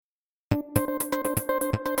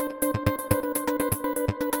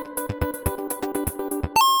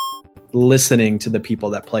listening to the people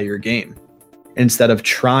that play your game instead of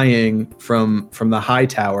trying from the high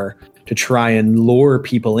tower to try and lure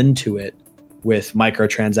people into it with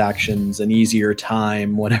microtransactions and easier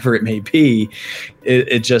time, whatever it may be.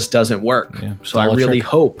 It just doesn't work. Yeah, so I really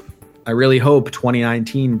hope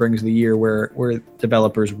 2019 brings the year where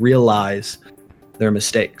developers realize their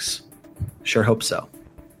mistakes. Sure hope so.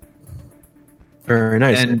 Very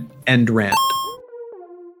nice. And end rant.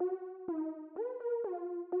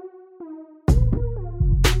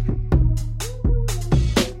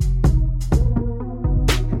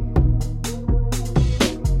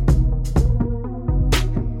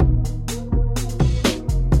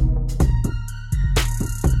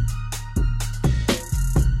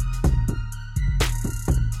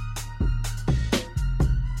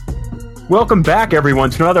 Welcome back, everyone,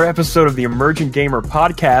 to another episode of the Emergent Gamer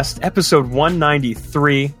Podcast, episode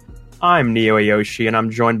 193. I'm Neo Ayoshi, and I'm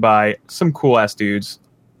joined by some cool-ass dudes.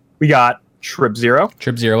 We got Trip Zero.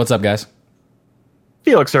 Trip Zero, what's up, guys?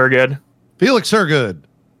 Felix Hergood. Felix Hergood.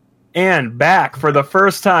 And back for the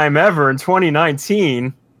first time ever in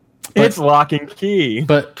 2019, it's Lock and Key.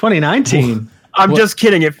 But 2019? I'm just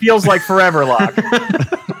kidding. It feels like forever, Lock.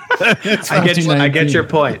 I get your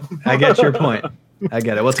point. I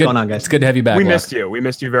get it. What's going on, guys? It's good to have you back. We missed you. We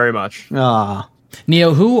missed you very much.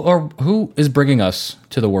 Neo, who is bringing us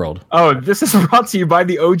to the world? Oh, this is brought to you by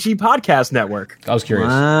the OG Podcast Network. I was curious.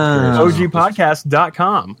 Wow.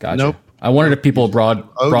 OGpodcast.com. Gotcha. Nope. I wanted if people brought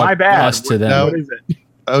my bad. us to them. No. What is it?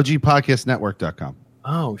 OGPodcastNetwork.com.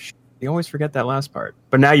 Oh, you always forget that last part.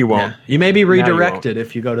 But now you won't. Yeah. You may be Now you redirected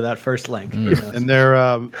if you go to that first link. And their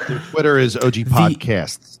Twitter is OG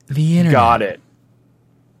Podcasts. The internet. Got it.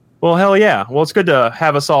 Well, hell yeah. Well, it's good to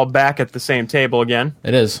have us all back at the same table again.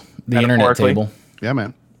 It is. The internet Metaphorically. table. Yeah,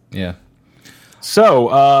 man. Yeah.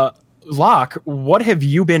 So, Locke, what have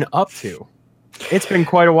you been up to? It's been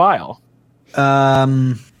quite a while.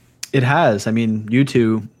 It has. I mean, you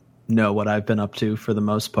two know what I've been up to for the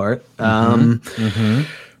most part.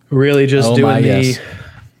 Really just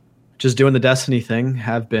just doing the Destiny thing.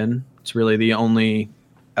 Have been. It's really the only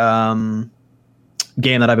game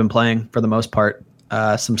that I've been playing for the most part.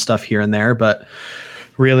 Some stuff here and there, but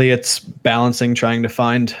really it's balancing, trying to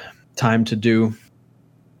find time to do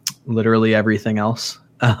literally everything else.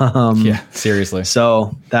 Yeah, seriously.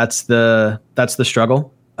 So that's the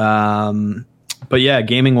struggle. But yeah,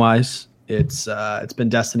 gaming wise, it's been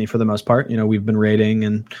Destiny for the most part. You know, we've been raiding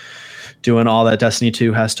and doing all that Destiny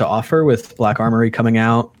 2 has to offer with Black Armory coming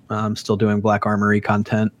out. Still doing Black Armory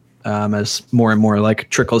content as more and more like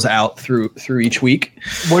trickles out through each week.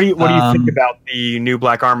 What do you think about the new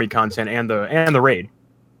Black Armory content and the raid?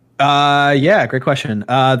 Yeah, great question.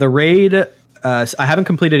 The raid, I haven't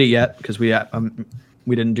completed it yet because we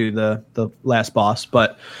didn't do the last boss,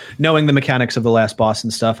 but knowing the mechanics of the last boss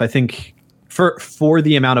and stuff, I think for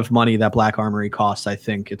the amount of money that Black Armory costs, I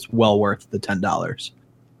think it's well worth the $10.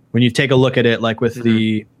 When you take a look at it, like with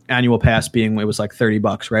the annual pass being, it was like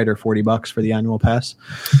 $30, right? Or $40 for the annual pass.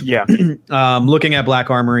 Yeah. Looking at Black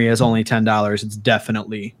Armory as only $10, it's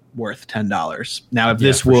definitely worth $10. Now, if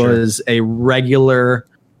this was a regular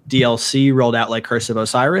DLC rolled out like Curse of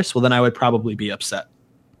Osiris, well, then I would probably be upset.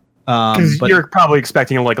 Because you're probably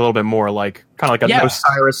expecting like a little bit more, like kind of like an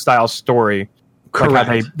Osiris style story. Correct.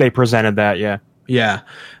 Like how they presented that, yeah. Yeah.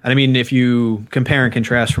 And I mean, if you compare and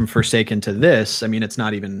contrast from Forsaken to this, I mean, it's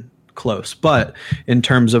not even close. But in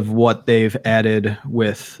terms of what they've added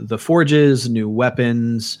with the forges, new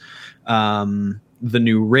weapons, the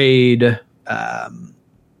new raid,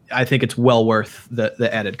 I think it's well worth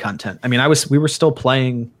the added content. I mean, we were still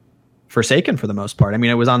playing Forsaken for the most part. I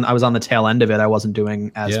mean, I was on the tail end of it. I wasn't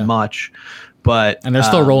doing as much, and they're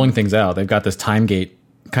still rolling things out. They've got this time gate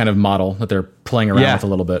kind of model that they're playing around with a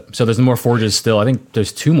little bit. So there's more forges still. I think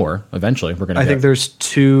there's 2 more eventually. I think there's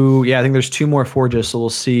 2. Yeah, I think there's 2 more forges. So we'll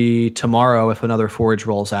see tomorrow if another forge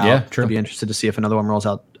rolls out. Yeah, true. I'll be interested to see if another one rolls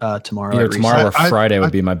out tomorrow. Either tomorrow or Friday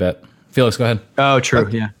would be my bet. Felix, go ahead. Oh, true.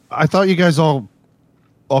 Yeah. I thought you guys all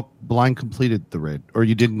blind completed the raid, or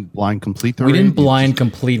you didn't blind complete the raid? We didn't blind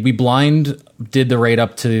complete. We blind did the raid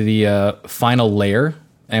up to the final layer,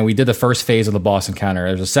 and we did the first phase of the boss encounter.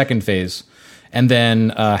 There's a second phase. And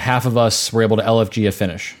then half of us were able to LFG a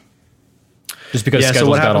finish. Just because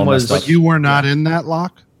schedules got all messed up. But you were not in that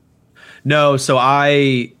lock? No, so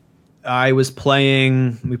I was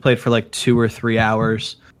playing, we played for like 2 or 3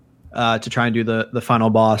 hours to try and do the final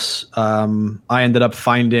boss. I ended up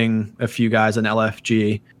finding a few guys in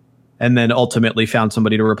LFG and then ultimately found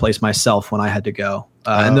somebody to replace myself when I had to go.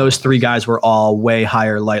 And those 3 guys were all way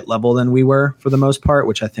higher light level than we were for the most part,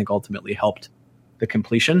 which I think ultimately helped the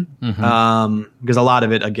completion. Because a lot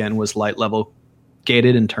of it, again, was light level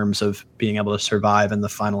gated in terms of being able to survive in the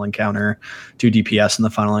final encounter, do DPS in the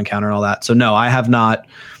final encounter and all that. So no, I have not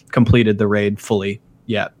completed the raid fully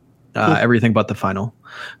yet. Everything but the final.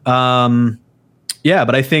 But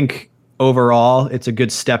I think overall it's a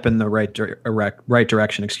good step in the right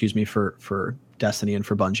direction, for Destiny and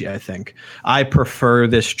for Bungie. I think I prefer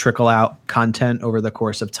this trickle out content over the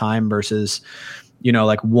course of time versus,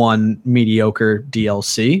 like one mediocre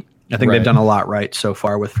DLC. I think they've done a lot right so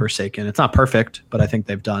far with Forsaken. It's not perfect, but I think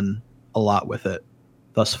they've done a lot with it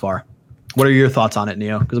thus far. What are your thoughts on it,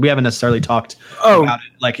 Neo? Because we haven't necessarily talked about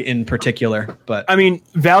it, like in particular. But I mean,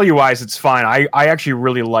 value-wise, it's fine. I actually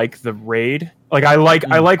really like the raid. Like I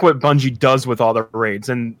like what Bungie does with all the raids,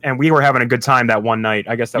 and we were having a good time that one night.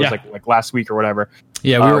 I guess that was like last week or whatever.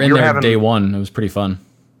 Yeah, we were in there day one. It was pretty fun.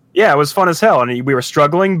 Yeah, it was fun as hell, and we were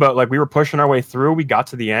struggling, but like we were pushing our way through. We got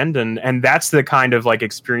to the end, and that's the kind of like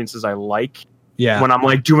experiences I like. Yeah, when I'm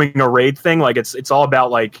like doing a raid thing, like it's all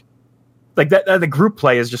about like that. The group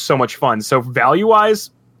play is just so much fun. So value wise,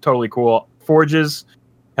 totally cool. Forges,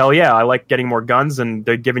 hell yeah, I like getting more guns, and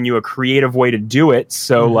they're giving you a creative way to do it.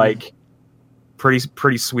 So like,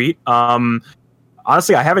 pretty sweet.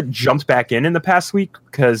 Honestly, I haven't jumped back in the past week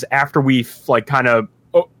because after we like kind of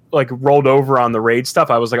like rolled over on the raid stuff,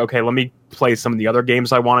 I was like, okay, let me play some of the other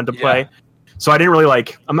games I wanted to play. So I didn't really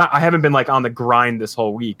I haven't been like on the grind this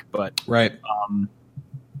whole week, but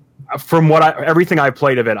from everything I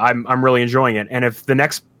played of it, I'm really enjoying it. And if the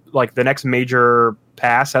next major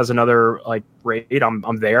pass has another like raid,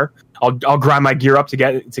 I'm there. I'll grind my gear up to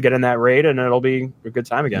get in that raid, and it'll be a good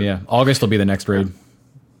time again. Yeah, August will be the next raid.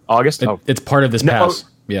 August? It's part of this pass.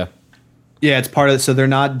 Yeah, it's part of it. So they're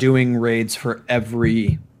not doing raids for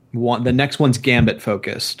every one. The next one's Gambit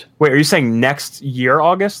focused. Wait, are you saying next year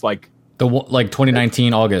August? Like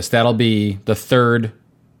 2019 August? That'll be the third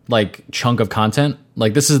like chunk of content.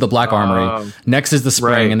 Like this is the Black Armory. Next is the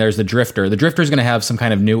Spring, and there's the Drifter. The Drifter is going to have some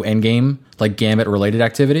kind of new end game, like Gambit related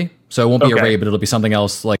activity. So it won't be a raid, but it'll be something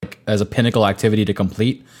else, like as a pinnacle activity to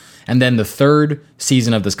complete. And then the third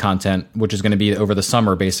season of this content, which is going to be over the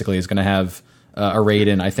summer, basically, is going to have a raid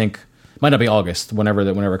in, I think, might not be August, whenever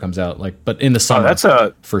it comes out, like, but in the summer. That's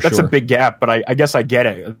a big gap, but I guess I get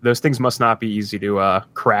it. Those things must not be easy to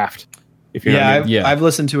craft. If you know what I mean. I've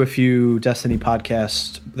listened to a few Destiny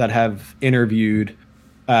podcasts that have interviewed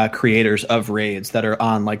creators of raids that are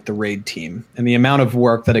on like the raid team, and the amount of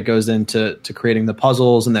work that it goes into creating the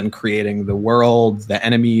puzzles and then creating the world, the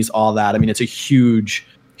enemies, all that. I mean, it's a huge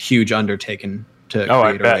undertaking to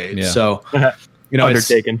create a raid. Yeah. So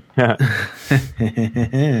undertaken.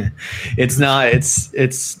 It's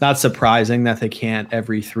not surprising that they can't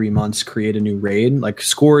every 3 months create a new raid. Like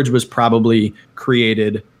Scourge was probably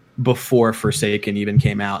created before Forsaken even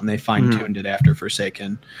came out, and they fine-tuned it after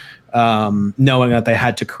Forsaken, knowing that they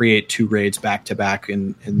had to create 2 raids back to back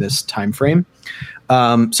in this time frame.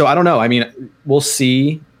 So I don't know. I mean, we'll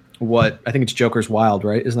see what I think it's Joker's Wild,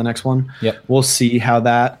 right? Is the next one. Yep. We'll see how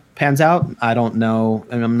that pans out. I don't know.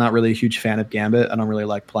 I mean, I'm not really a huge fan of Gambit. I don't really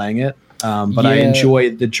like playing it. But I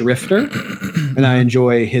enjoy the Drifter and I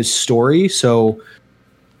enjoy his story. So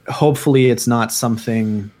hopefully it's not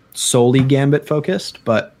something solely Gambit focused,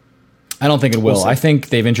 but I don't think it will. I think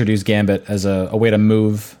they've introduced Gambit as a way to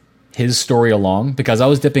move his story along, because I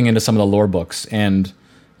was dipping into some of the lore books, and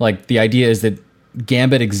like the idea is that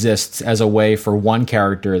Gambit exists as a way for one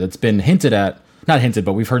character that's been not hinted,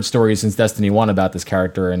 but we've heard stories since Destiny 1 about this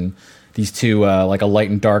character and these two, like a light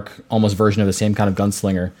and dark almost version of the same kind of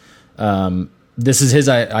gunslinger. This is his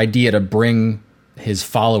idea to bring his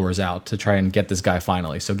followers out to try and get this guy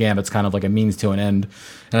finally. So Gambit's kind of like a means to an end.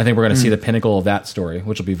 And I think we're going to see the pinnacle of that story,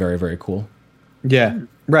 which will be very, very cool. Yeah,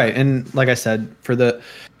 right. And like I said, for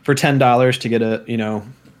 $10 to get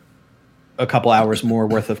a couple hours more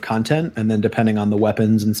worth of content, and then depending on the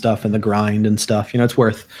weapons and stuff and the grind and stuff, it's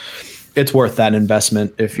worth that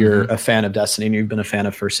investment if you're a fan of Destiny and you've been a fan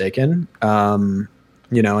of Forsaken. And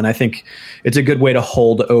I think it's a good way to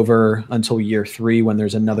hold over until year 3 when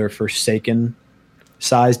there's another Forsaken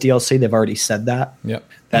size DLC. They've already said that. Yep.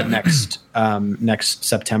 That next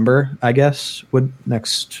September, I guess, so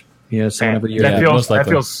whenever year. That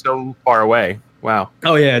feels so far away. Wow.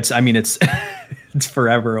 Oh yeah, it's it's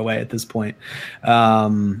forever away at this point.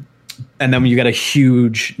 And then you got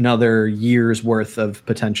another year's worth of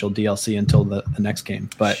potential DLC until the next game.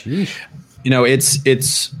 But sheesh.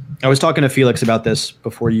 It's I was talking to Felix about this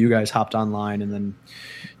before you guys hopped online, and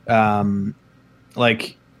then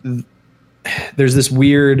there's this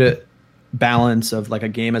weird balance of like a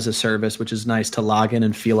game as a service, which is nice to log in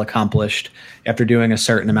and feel accomplished after doing a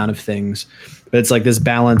certain amount of things. But it's like this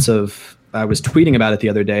balance of I was tweeting about it the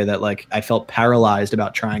other day that like I felt paralyzed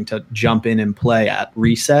about trying to jump in and play at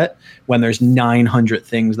reset when there's 900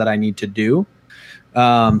 things that I need to do.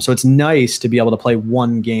 So it's nice to be able to play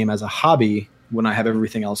one game as a hobby when I have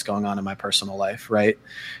everything else going on in my personal life, right?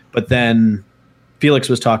 But then Felix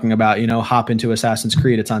was talking about, hop into Assassin's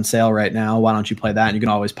Creed. It's on sale right now. Why don't you play that? And you can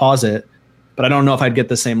always pause it. But I don't know if I'd get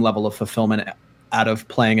the same level of fulfillment out of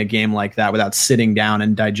playing a game like that without sitting down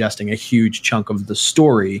and digesting a huge chunk of the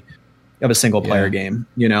story of a single player game,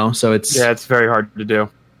 So it's very hard to do.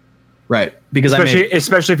 Right. Because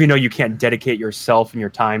especially if you can't dedicate yourself and your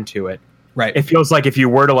time to it. Right. It feels like if you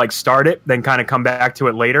were to like start it, then kind of come back to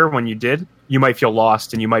it later when you did, you might feel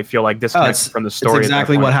lost and you might feel like disconnected from the story. It's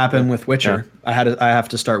exactly what happened with Witcher. Yeah. I have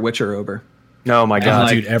to start Witcher over. Oh my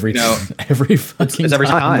God. Dude, every fucking every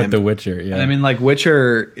time with the Witcher. Yeah. And I mean, like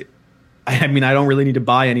Witcher, I don't really need to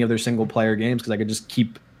buy any other single player games because I could just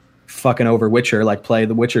keep fucking over Witcher, like play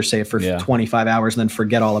the Witcher save for 25 hours and then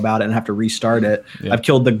forget all about it and have to restart it. Yeah. I've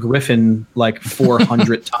killed the Griffin like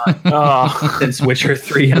 400 times since Witcher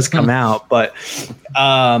 3 has come out. But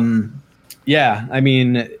yeah, I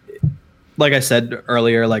mean, like I said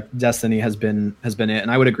earlier, like Destiny has been it. And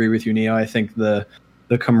I would agree with you, Neo. I think the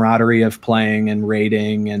camaraderie of playing and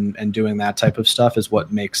raiding and doing that type of stuff is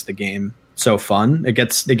what makes the game so fun. It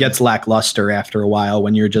gets lackluster after a while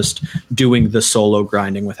when you're just doing the solo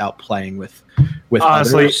grinding without playing with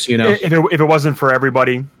honestly, others. If it wasn't for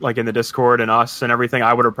everybody like in the Discord and us and everything,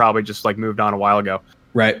 I would have probably just like moved on a while ago.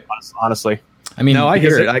 Right. Honestly. I mean, no, I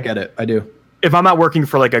hear it. I get it. I do. If I'm not working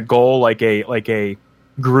for like a goal, like a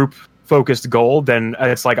group focused goal, then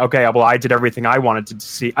it's like, okay, well, I did everything I wanted to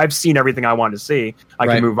see. I've seen everything I wanted to see. I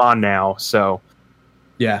can move on now. So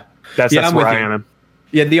yeah, that's where I am.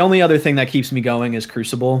 Yeah, the only other thing that keeps me going is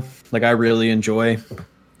Crucible. Like, I really enjoy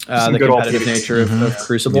the competitive nature of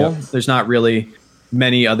Crucible. Yep. There's not really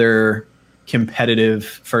many other competitive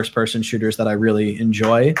first-person shooters that I really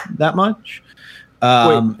enjoy that much.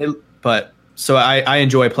 But I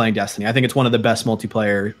enjoy playing Destiny. I think it's one of the best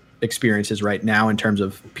multiplayer experiences right now in terms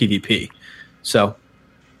of PvP. So,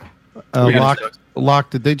 Locke,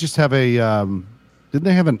 did they just have didn't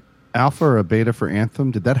they have an alpha or a beta for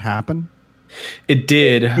Anthem? Did that happen? It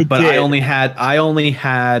did. I only had I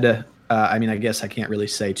mean, I guess I can't really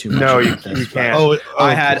say too much. No, you can't.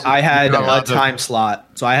 I had a time slot.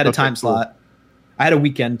 So I had a time slot. I had a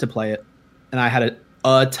weekend to play it, and I had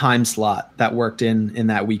a time slot that worked in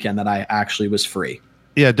that weekend that I actually was free.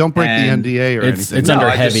 Yeah, don't break the NDA or anything. It's under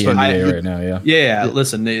heavy NDA right now, Yeah,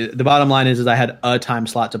 listen, the bottom line is I had a time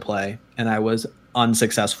slot to play, and I was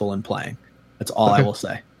unsuccessful in playing. That's all I will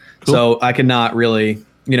say. Cool. So I cannot really,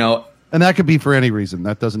 And that could be for any reason.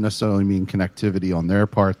 That doesn't necessarily mean connectivity on their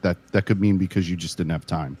part. That could mean because you just didn't have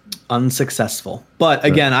time. Unsuccessful. But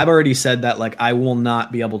again, I've already said that like I will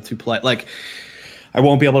not be able to play I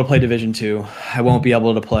won't be able to play Division 2. I won't be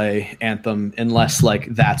able to play Anthem unless like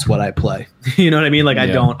that's what I play. You know what I mean? Like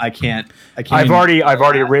I can't. I've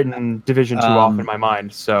already written Division 2 off in my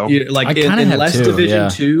mind. So unless Division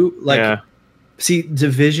 2 see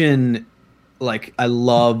Division. Like, I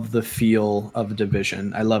love the feel of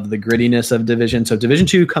Division. I love the grittiness of Division. So if Division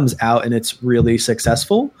 2 comes out and it's really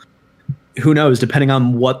successful, who knows? Depending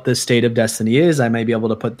on what the state of Destiny is, I may be able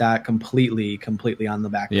to put that completely on the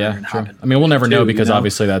back burner. Yeah, sure. I mean, we'll never know because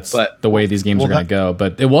obviously that's the way these games are going to go.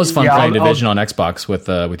 But it was fun playing Division on Xbox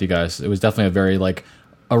with you guys. It was definitely a very, like,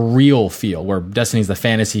 a real feel where Destiny's the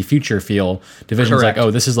fantasy future feel. Division's like,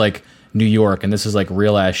 oh, this is like New York and this is like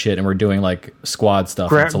real ass shit and we're doing like squad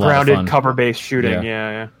stuff. It's a lot of fun. Cover based shooting.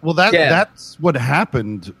 Yeah. Well, that's what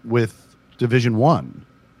happened with Division 1.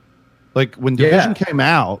 Like when Division came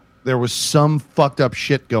out, there was some fucked up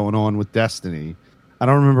shit going on with Destiny. I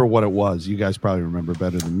don't remember what it was. You guys probably remember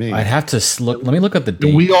better than me. I'd have to look. Let me look up the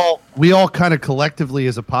date. We all kind of collectively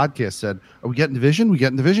as a podcast said, "Are we getting Division? We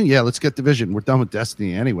getting Division? Yeah, let's get Division. We're done with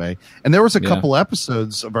Destiny anyway." And there was a couple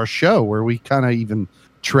episodes of our show where we kind of even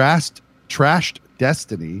trashed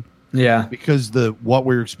Destiny. Yeah, because what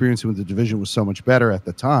we were experiencing with the Division was so much better at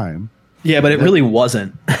the time. Yeah, but it really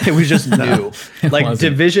wasn't. It was just new. Like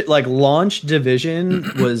Division, like launch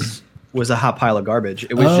Division was a hot pile of garbage.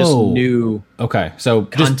 It was just new. Okay, so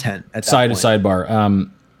content. At that point.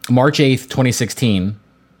 Sidebar. March 8th, 2016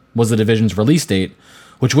 was the Division's release date,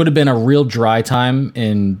 which would have been a real dry time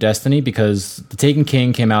in Destiny because The Taken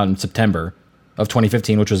King came out in September of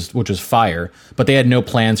 2015, which was fire, but they had no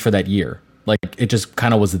plans for that year. Like it just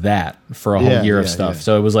kind of was that for a whole year of stuff. Yeah.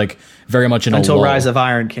 So it was like very much until Rise of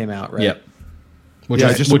Iron came out, right? Yep. Which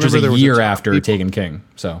was a year after Taken King.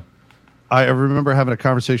 So I remember having a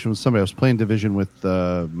conversation with somebody. I was playing Division with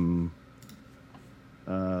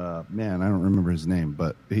man, I don't remember his name,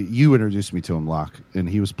 but you introduced me to him, Locke, and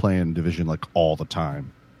he was playing Division like all the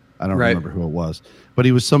time. I don't remember who it was, but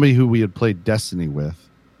he was somebody who we had played Destiny with.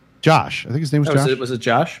 Josh, I think his name was Josh. Was it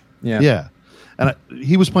Josh? Yeah. Yeah. And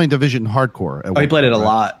he was playing Division hardcore. He played it a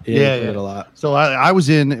lot. Yeah, he played it a lot. So I was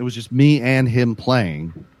in, it was just me and him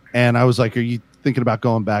playing. And I was like, are you thinking about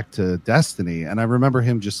going back to Destiny? And I remember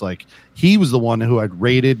him just like, he was the one who I'd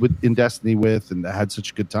raided in Destiny with and had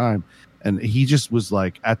such a good time. And he just was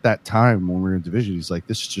like, at that time when we were in Division, he's like,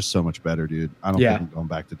 this is just so much better, dude. I don't think I'm going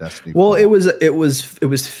back to Destiny. Well, it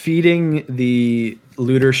was feeding the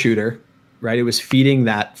looter shooter, right? It was feeding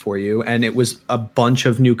that for you. And it was a bunch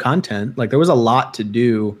of new content. Like there was a lot to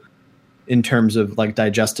do in terms of like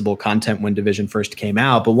digestible content when Division first came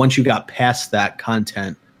out. But once you got past that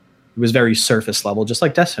content, it was very surface level, just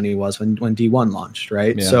like Destiny was when D1 launched,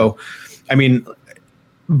 right? Yeah. So, I mean,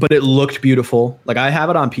 but it looked beautiful. Like I have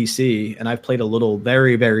it on PC and I've played a little,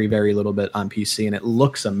 very, very, very little bit on PC and it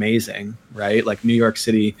looks amazing, right? Like New York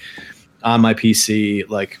City on my PC,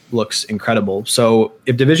 like looks incredible. So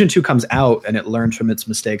if Division 2 comes out and it learns from its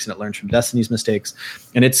mistakes and it learns from Destiny's mistakes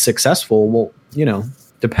and it's successful, well, you know,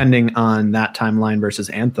 depending on that timeline versus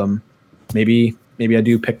Anthem, maybe I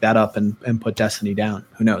do pick that up and put Destiny down.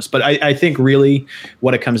 Who knows? But I think really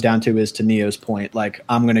what it comes down to is to Neo's point, like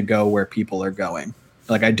I'm going to go where people are going.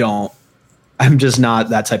 Like I'm just not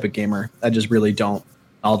that type of gamer. I just really don't.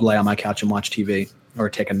 I'll lay on my couch and watch TV or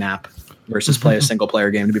take a nap versus play a single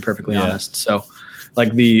player game, to be perfectly honest. So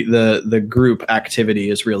like the group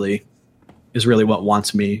activity is really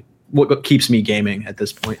what keeps me gaming at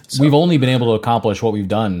this point. So. We've only been able to accomplish what we've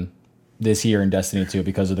done this year in Destiny 2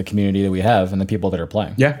 because of the community that we have and the people that are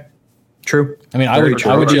playing. Yeah. True. I mean, I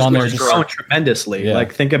would be on there just growing tremendously. Yeah.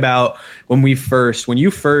 Like think about when you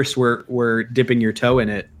first were dipping your toe in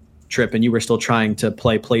it, Trip, and you were still trying to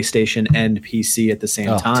play PlayStation and PC at the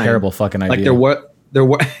same time. Terrible fucking idea. Like there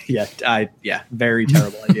were very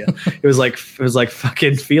terrible idea. It was like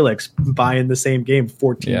fucking Felix buying the same game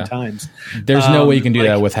 14 times. There's no way you can do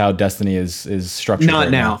that with how Destiny is structured.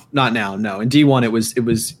 Not now. No. In D1 it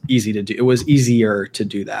was easy to do. It was easier to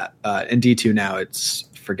do that. In D2 now it's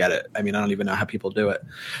forget it. I mean, I don't even know how people do it.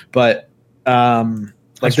 But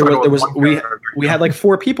like we had like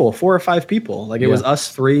 4 or 5 people. Like it was us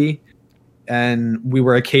 3 and we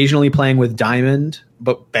were occasionally playing with Diamond,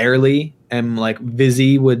 but barely. And like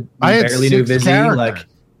Vizzy barely knew Vizzy. Characters. Like,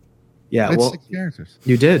 yeah, well, 6 characters.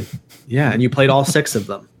 You did, yeah, and you played all 6 of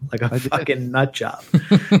them like a fucking nut job.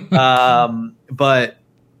 But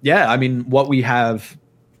yeah, I mean, what we have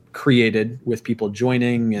created with people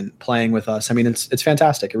joining and playing with us, I mean, it's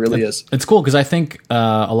fantastic. It really is. It's cool because I think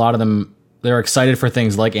a lot of them they're excited for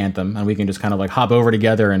things like Anthem, and we can just kind of like hop over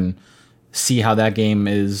together and see how that game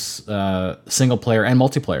is single player and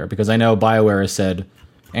multiplayer. Because I know BioWare has said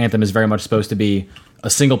Anthem is very much supposed to be a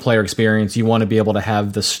single player experience. You want to be able to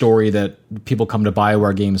have the story that people come to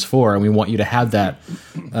BioWare games for, and we want you to have that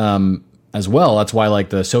as well. That's why like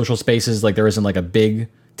the social spaces, like there isn't like a big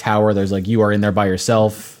tower. There's like you are in there by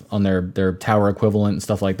yourself on their tower equivalent and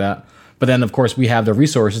stuff like that. But then of course we have the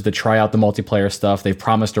resources to try out the multiplayer stuff. They've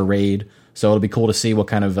promised a raid, so it'll be cool to see what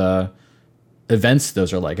kind of events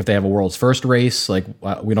those are like. If they have a world's first race, like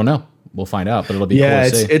we don't know. We'll find out, but it'll be cool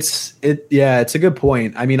to see. It's a good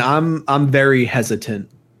point. I mean, I'm very hesitant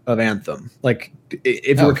of Anthem. Like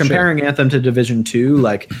if we're comparing Anthem to Division 2,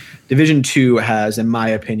 like Division 2 has, in my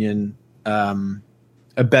opinion,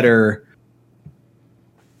 a better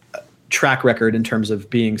track record in terms of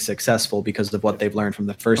being successful because of what they've learned from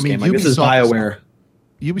the first game. Like Ubisoft, this is BioWare.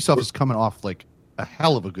 Ubisoft is coming off like a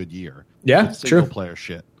hell of a good year. Yeah, single player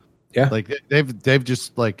shit. Yeah, like they've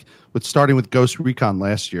just like with starting with Ghost Recon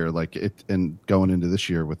last year, like it, and going into this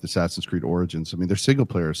year with Assassin's Creed Origins. I mean, their single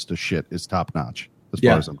player shit is top notch as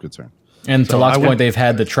far as I'm concerned. And to Locke's point, they've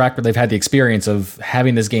had the experience of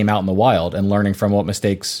having this game out in the wild and learning from what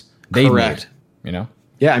mistakes they made. You know?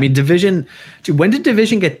 Yeah, I mean, Division. Dude, when did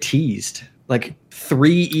Division get teased? Like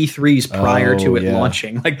 3 E3s prior to it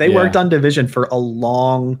launching. Like they worked on Division for a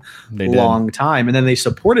long time, and then they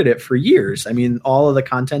supported it for years. I mean, all of the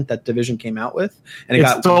content that Division came out with, and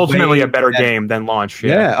it's ultimately a better game than launch.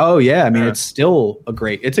 Yeah. Oh yeah. I mean, it's still a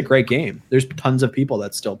great game. There's tons of people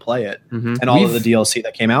that still play it, and all of the DLC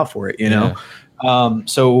that came out for it. You know,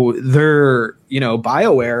 so they're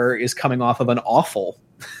BioWare is coming off of an awful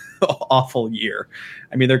year.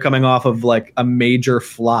 I mean, they're coming off of like a major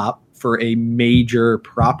flop for a major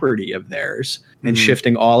property of theirs and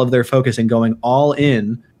shifting all of their focus and going all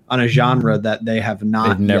in on a genre that they have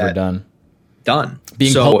not never done.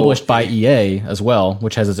 Being so, published by EA as well,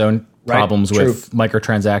 which has its own problems with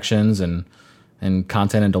microtransactions and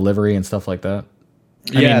content and delivery and stuff like that.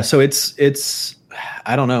 I mean, so it's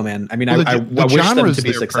I don't know, man. I mean, I wish them to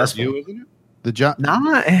be successful. Purview, isn't it?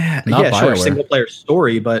 Not BioWare. Single player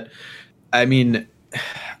story, but I mean,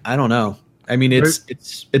 I don't know. I mean,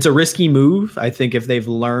 it's a risky move. I think if they've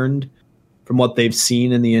learned from what they've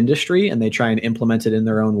seen in the industry and they try and implement it in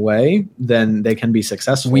their own way, then they can be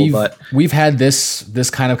successful. We've had this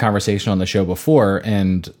kind of conversation on the show before,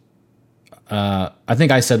 and I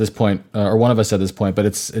think I said this point, or one of us said this point, but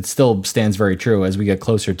it still stands very true as we get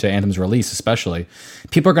closer to Anthem's release. Especially,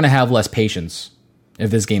 people are going to have less patience if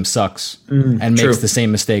this game sucks and makes the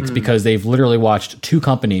same mistakes because they've literally watched two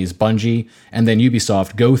companies, Bungie and then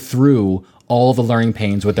Ubisoft, go through all the learning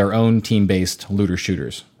pains with their own team-based looter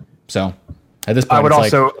shooters. So at this point,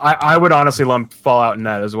 I would honestly lump Fallout in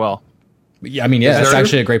that as well. Yeah, I mean, yeah, that's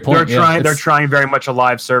actually a great point. They're trying very much a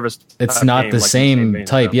live service. It's not the same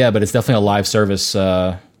type, but it's definitely a live service.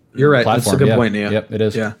 You're right. Platform. That's a good point, Neo. Yep, it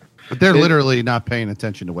is. Yeah, but they're literally not paying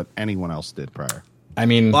attention to what anyone else did prior. I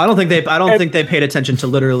mean, I don't think they paid attention to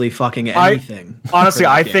literally fucking anything. Honestly,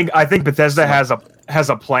 I think Bethesda has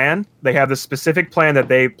a plan. They have this specific plan that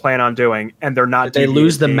they plan on doing, and they're not. Did they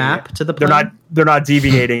lose the map to the plan? They're not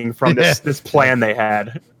deviating from this plan they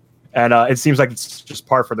had, and it seems like it's just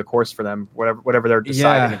par for the course for them. Whatever they're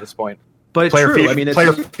deciding at this point. But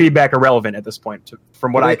player feedback irrelevant at this point,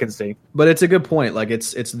 from what I can see. But it's a good point. Like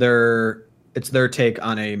it's their take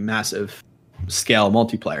on a massive scale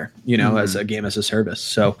multiplayer, as a game as a service.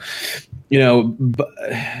 So,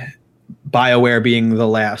 BioWare being the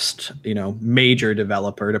last, major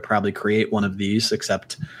developer to probably create one of these,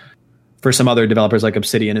 except for some other developers like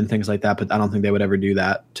Obsidian and things like that. But I don't think they would ever do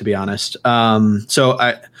that, to be honest. So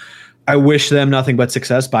I wish them nothing but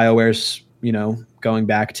success. BioWare's, going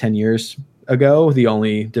back 10 years ago, the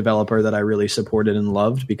only developer that I really supported and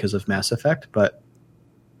loved because of Mass Effect. But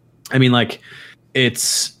I mean,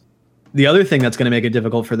 it's the other thing that's going to make it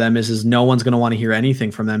difficult for them is no one's going to want to hear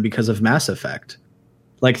anything from them because of Mass Effect.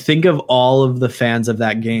 Think of all of the fans of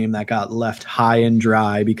that game that got left high and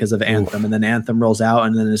dry because of Anthem, and then Anthem rolls out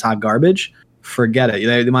and then it's hot garbage. Forget it.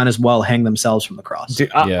 They might as well hang themselves from the cross.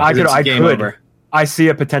 Dude, I see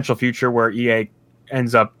a potential future where EA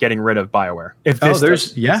ends up getting rid of BioWare if this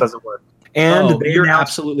doesn't work. And you're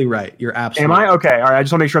absolutely right. You're absolutely right. Am I? Okay. All right. I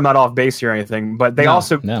just want to make sure I'm not off base here or anything. But they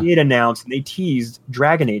did announce and they teased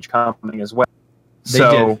Dragon Age coming as well.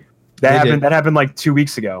 That happened like 2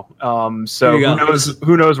 weeks ago. So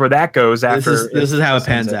who knows where that goes after. This is how it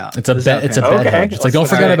pans out. It's a bet. It's like, don't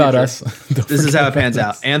forget about us. This is how it pans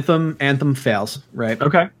out. Anthem fails, right?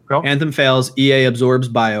 Okay. Cool. Anthem fails. EA absorbs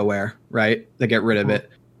BioWare, right? They get rid of it.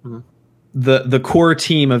 Mm-hmm. The core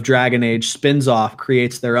team of Dragon Age spins off,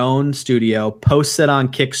 creates their own studio, posts it on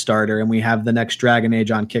Kickstarter, and we have the next Dragon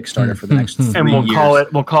Age on Kickstarter for the next 3 years. And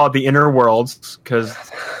we'll call it the Inner Worlds because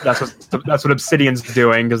that's what Obsidian's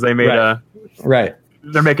doing because they made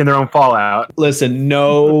they're making their own Fallout. Listen,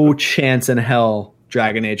 no chance in hell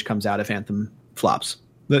Dragon Age comes out if Anthem flops.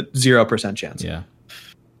 0% chance. Yeah.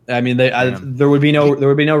 I mean, there would be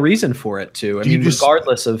no reason for it to. I mean,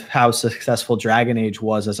 regardless of how successful Dragon Age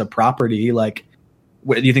was as a property, do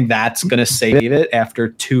you think that's going to save it after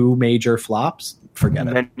 2 major flops? Forget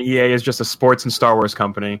it. And EA is just a sports and Star Wars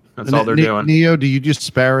company. That's all they're doing. Neo, do you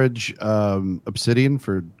disparage Obsidian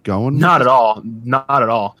for going? Not at all. Not at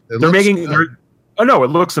all. Oh no, it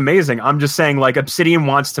looks amazing. I'm just saying, Obsidian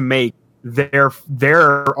wants to make their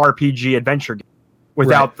RPG adventure game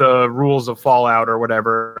without the rules of Fallout or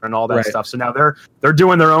whatever and all that stuff. So now they're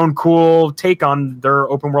doing their own cool take on their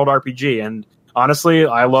open world RPG. And honestly,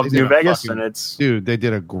 I love New Vegas, and they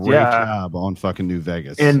did a great job on fucking New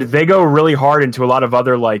Vegas. And they go really hard into a lot of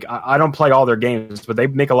other I don't play all their games, but they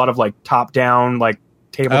make a lot of top down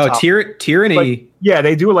tabletop. Oh, Tyranny.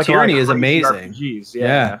 They do Tyranny is amazing. RPGs.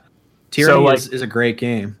 Yeah. Tyranny is a great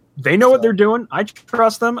game. They know what they're doing. I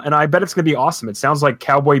trust them, and I bet it's going to be awesome. It sounds like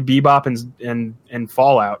Cowboy Bebop and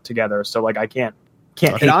Fallout together. So I can't.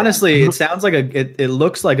 And honestly, it sounds like it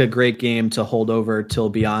looks like a great game to hold over till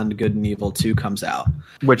Beyond Good and Evil 2 comes out,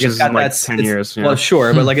 which is in 10 years. Well,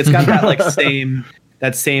 sure, but it's got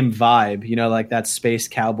that same vibe, that space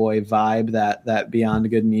cowboy vibe that Beyond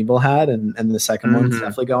Good and Evil had, and the second one's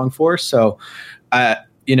definitely going for. So,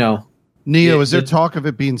 Neo, is there talk of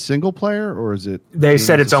it being single player, or is it? They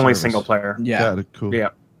said it's only single player. Yeah, cool. Yeah,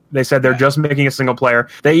 they said they're just making a single player.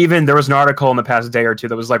 There was an article in the past day or two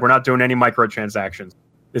that was we're not doing any microtransactions.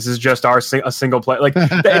 This is just a single player.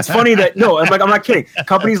 It's funny that I'm not kidding.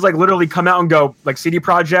 Companies literally come out and go CD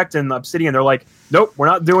Projekt and Obsidian. They're like, nope, we're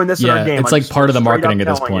not doing this in our game. It's part of the marketing at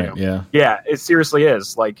this point. Yeah, it seriously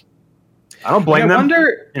is. I don't blame them.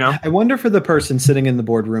 I wonder for the person sitting in the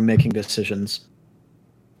boardroom making decisions.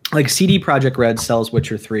 like CD Projekt Red sells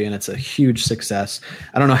Witcher 3 and it's a huge success.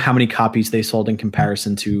 I don't know how many copies they sold in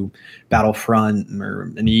comparison to Battlefront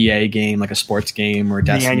or an EA game, like a sports game or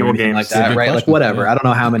Destiny or anything like that, right? Like whatever. I don't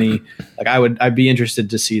know how many. Like I'd be interested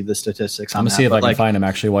to see the statistics. I'm gonna see if I can find them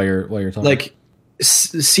actually while you're talking. Like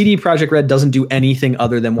CD Projekt Red doesn't do anything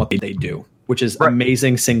other than what they do, which is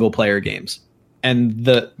amazing single player games, and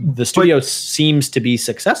the studio seems to be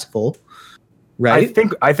successful. Right.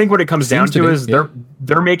 I think what it comes down to is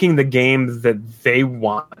they're making the game that they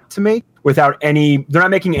want to make without they're not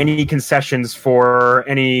making any concessions for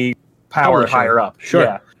any power higher up. Sure.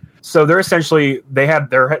 Yeah. So they're essentially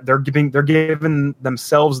they're giving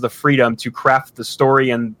themselves the freedom to craft the story,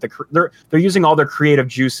 and they're using all their creative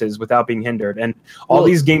juices without being hindered. And all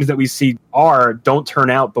these games that we see don't turn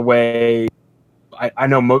out the way I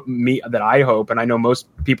know that I hope, and I know most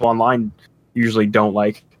people online usually don't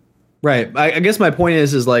like. Right. I guess my point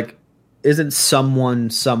is like, isn't someone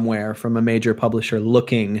somewhere from a major publisher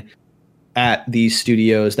looking at these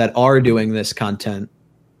studios that are doing this content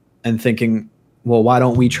and thinking, well, why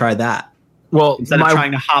don't we try that? Well, instead of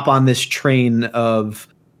trying to hop on this train of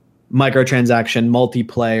microtransaction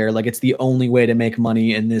multiplayer, like it's the only way to make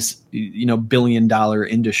money in this, $1 billion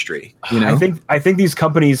industry. I think these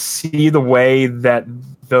companies see the way that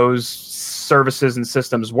those services and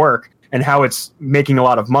systems work and how it's making a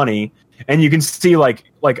lot of money. And you can see I'm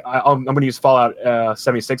going to use Fallout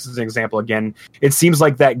 76 as an example again. It seems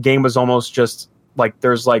like that game was almost just like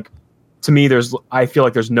I feel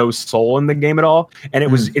like there's no soul in the game at all. And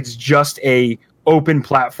it's just a open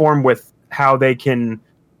platform with how they can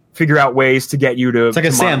figure out ways to get you to. It's like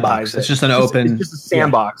a sandbox. It's just it's just a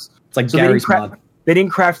sandbox. Yeah. It's like Gary's mod. They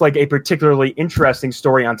didn't craft like a particularly interesting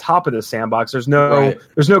story on top of the sandbox. There's no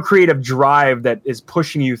creative drive that is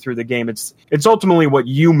pushing you through the game. It's ultimately what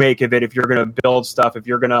you make of it. If you're going to build stuff, if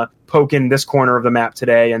you're going to poke in this corner of the map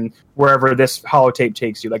today and wherever this holotape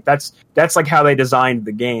takes you, like that's like how they designed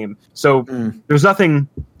the game. So there's nothing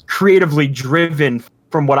creatively driven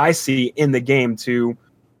from what I see in the game to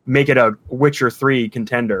make it a Witcher 3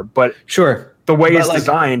 contender. But sure, the way it's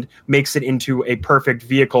designed makes it into a perfect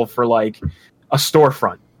vehicle for like a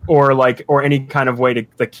storefront or any kind of way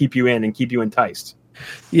to keep you in and keep you enticed.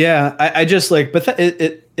 Yeah, I just like, but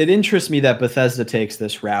it interests me that Bethesda takes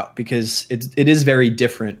this route because it is very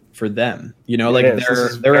different for them. Like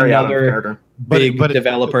they're another big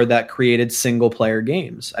developer that created single player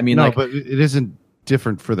games. I mean, but it isn't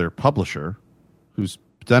different for their publisher, who's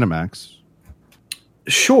ZeniMax.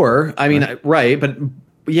 Sure, I mean, right, but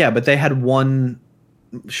they had one.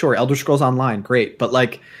 Sure, Elder Scrolls Online, great, but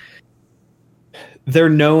like. They're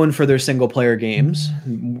known for their single player games.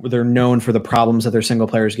 They're known for the problems that their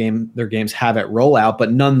games have at rollout,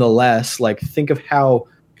 but nonetheless, like think of how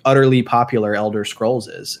utterly popular Elder Scrolls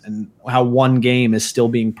is and how one game is still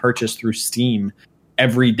being purchased through Steam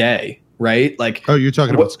every day, right? Like you're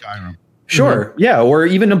talking about Skyrim. Sure. Mm-hmm. Yeah, or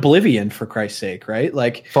even Oblivion for Christ's sake, right?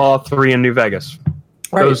 Like Fallout 3 in New Vegas.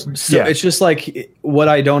 Right. It's just like what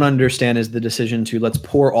I don't understand is the decision to let's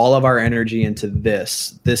pour all of our energy into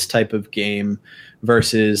this type of game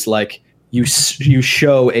versus like you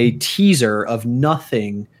show a teaser of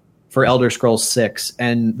nothing for Elder Scrolls 6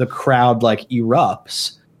 and the crowd like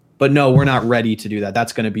erupts. But no, we're not ready to do that.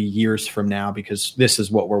 That's going to be years from now because this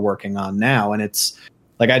is what we're working on now. And it's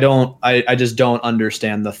like I just don't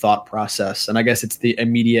understand the thought process. And I guess it's the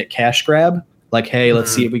immediate cash grab. Like, hey,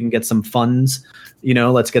 let's see if we can get some funds.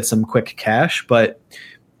 Let's get some quick cash, but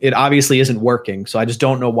it obviously isn't working. So I just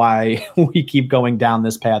don't know why we keep going down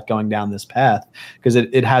this path, because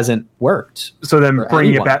it hasn't worked. So then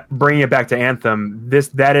bringing it back to Anthem,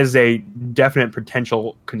 that is a definite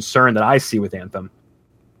potential concern that I see with Anthem,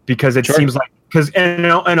 because it seems like and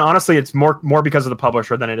honestly, it's more because of the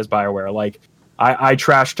publisher than it is BioWare. Like I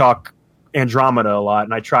trash talk Andromeda a lot,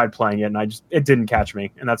 and I tried playing it, and it didn't catch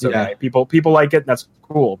me, and that's okay. Yeah. People like it, and that's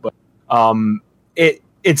cool, but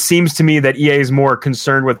it seems to me that EA is more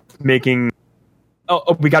concerned with making.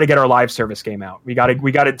 Oh, we got to get our live service game out. We got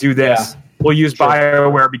to do this. Yeah. We'll use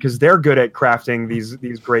BioWare because they're good at crafting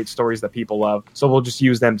these great stories that people love. So we'll just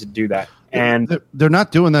use them to do that. And they're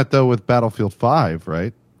not doing that though with Battlefield 5,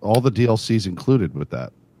 right? All the DLCs included with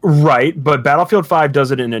that. Right, but Battlefield 5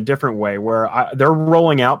 does it in a different way where they're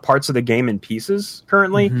rolling out parts of the game in pieces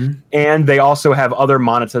currently, and they also have other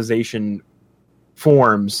monetization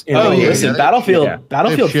forms. Listen, Battlefield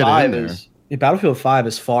 5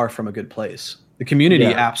 is far from a good place. The community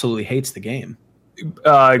absolutely hates the game.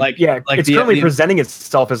 It's currently presenting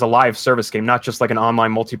itself as a live service game, not just like an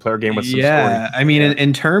online multiplayer game with some story. I mean,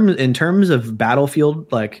 in terms of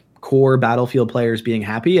Battlefield, like core Battlefield players being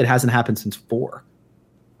happy, it hasn't happened since 4.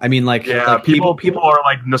 I mean, like, people are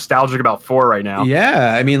like nostalgic about 4 right now.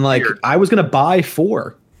 Yeah, I mean, like, I was gonna buy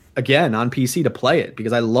 4 again on PC to play it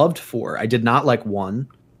because I loved 4. I did not like 1.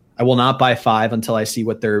 I will not buy 5 until I see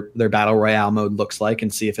what their battle royale mode looks like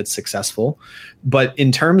and see if it's successful. But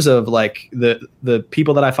in terms of like the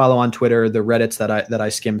people that I follow on Twitter, the Reddits that I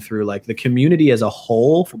skim through, like the community as a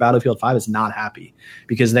whole for Battlefield 5 is not happy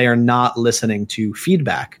because they are not listening to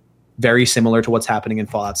feedback. Very similar to what's happening in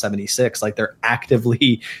Fallout 76. Like they're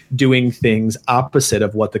actively doing things opposite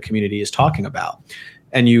of what the community is talking about.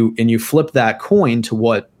 And you flip that coin to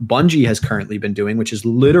what Bungie has currently been doing, which is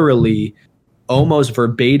literally almost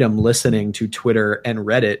verbatim listening to Twitter and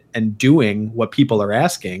Reddit and doing what people are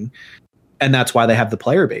asking, and that's why they have the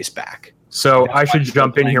player base back. So I should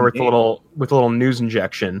jump in here with a little news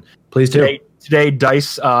injection. Please do. Today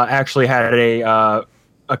DICE actually had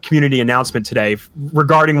a community announcement today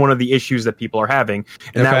regarding one of the issues that people are having,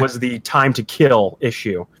 and that was the time to kill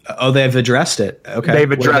issue. Oh, they've addressed it. Okay,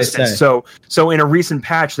 they've addressed it. So in a recent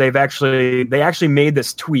patch, they actually made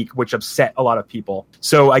this tweak, which upset a lot of people.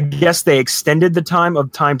 So I guess they extended the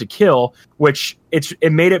time to kill, which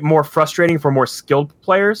it made it more frustrating for more skilled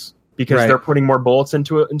players because they're putting more bullets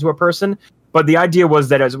into a person. But the idea was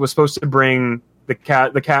that it was supposed to bring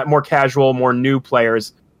the more casual, more new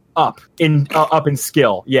players up in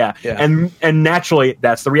skill. Yeah. And naturally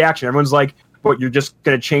that's the reaction. Everyone's like, but you're just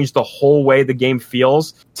going to change the whole way the game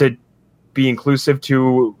feels to be inclusive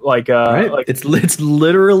to like it's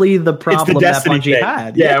literally the problem that Bungie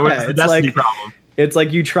had. Yeah, it was the Destiny problem. It's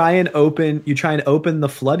like you try and open the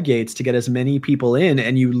floodgates to get as many people in,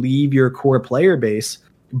 and you leave your core player base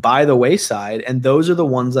by the wayside, and those are the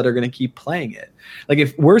ones that are going to keep playing it. Like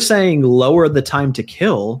if we're saying lower the time to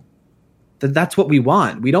kill, then that's what we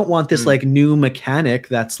want. We don't want this like new mechanic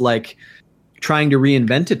that's like trying to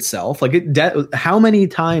reinvent itself. Like how many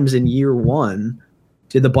times in year 1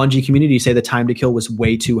 did the Bungie community say the time to kill was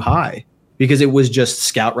way too high because it was just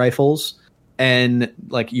scout rifles and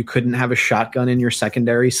like you couldn't have a shotgun in your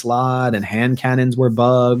secondary slot and hand cannons were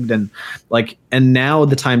bugged and now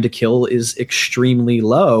the time to kill is extremely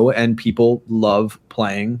low and people love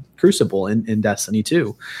playing Crucible in Destiny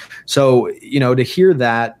 2. So, to hear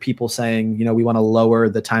that people saying, we want to lower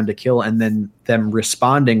the time to kill and then them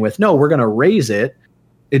responding with, no, we're going to raise it.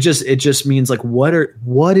 It just means like,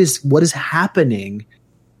 what is happening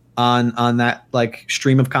on that like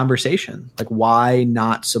stream of conversation? Like, why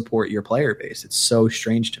not support your player base? It's so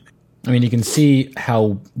strange to me. I mean, you can see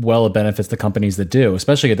how well it benefits the companies that do,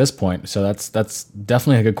 especially at this point. So that's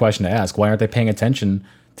definitely a good question to ask. Why aren't they paying attention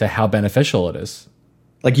to how beneficial it is?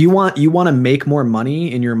 Like you want to make more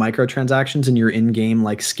money in your microtransactions and your in-game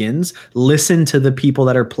like skins. Listen to the people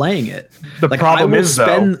that are playing it. The problem is you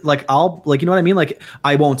know what I mean? Like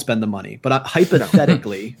I won't spend the money, but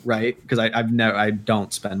hypothetically, right? Because I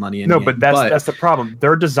don't spend money in. No, but that's the problem.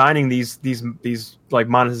 They're designing these like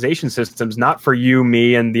monetization systems not for you,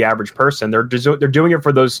 me, and the average person. They're doing it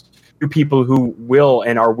for those few people who will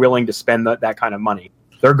and are willing to spend that kind of money.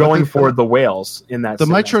 They're going for the whales in that. The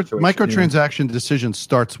microtransaction decision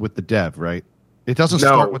starts with the dev, right? It doesn't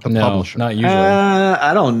start with the publisher. Not usually.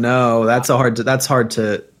 I don't know. That's hard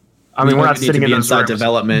to. I mean, we're not sitting in inside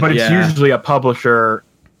development, but it's usually a publisher.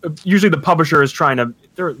 Usually, the publisher is trying to.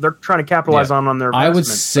 They're trying to capitalize on their. I would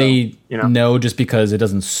say no, just because it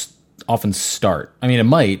doesn't often start. I mean, it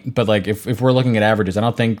might, but like if we're looking at averages, I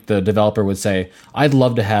don't think the developer would say, "I'd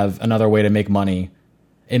love to have another way to make money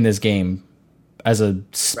in this game." As a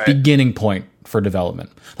beginning point for development.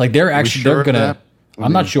 Like they're gonna,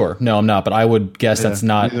 I'm not sure. No, I'm not, but I would guess that's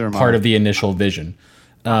not part of the initial vision.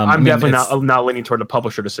 I'm definitely not leaning toward a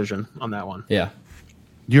publisher decision on that one. Yeah.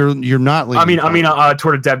 You're not leaning.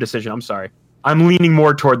 Toward a dev decision. I'm sorry. I'm leaning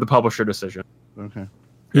more toward the publisher decision. Okay.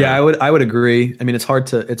 Yeah, I would agree. I mean, it's hard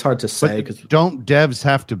to say because don't devs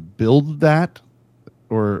have to build that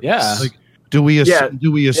or like, Do we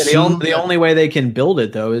assume the only way they can build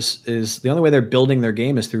it though is the only way they're building their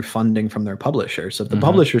game is through funding from their publisher. So if the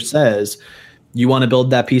publisher says you want to build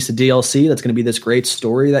that piece of DLC that's going to be this great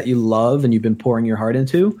story that you love and you've been pouring your heart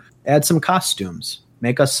into, add some costumes,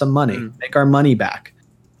 make us some money, make our money back,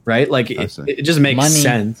 right? Like it just makes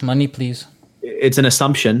sense. Money, please. It's an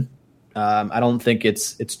assumption. I don't think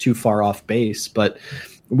it's too far off base, but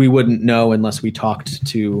we wouldn't know unless we talked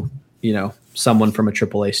to someone from a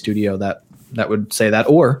AAA studio that would say that,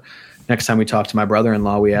 or next time we talk to my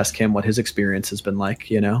brother-in-law, we ask him what his experience has been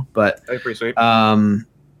like, but that's pretty sweet.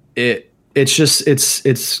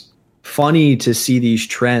 It's funny to see these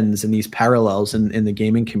trends and these parallels in the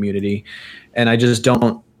gaming community. And I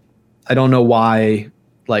don't know why,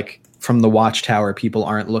 like from the watchtower, people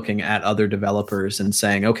aren't looking at other developers and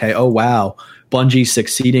saying, okay, oh wow, Bungie's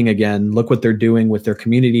succeeding again. Look what they're doing with their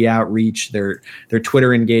community outreach, their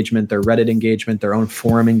Twitter engagement, their Reddit engagement, their own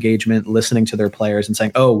forum engagement, listening to their players and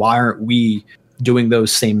saying, oh, why aren't we doing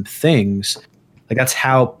those same things? Like that's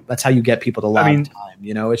how you get people to log time.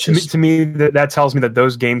 You know, it's just to me that tells me that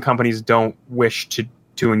those game companies don't wish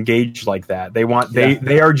to engage like that.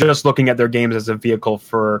 They are just looking at their games as a vehicle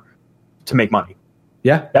to make money.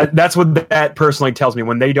 Yeah, that's what that personally tells me.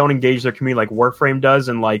 When they don't engage their community like Warframe does,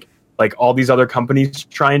 and like all these other companies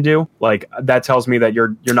try and do, like that tells me that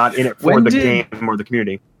you're not in it for game or the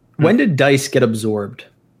community. When did DICE get absorbed?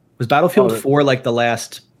 Was Battlefield 4 like the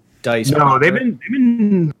last DICE? No, they've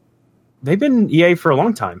been EA for a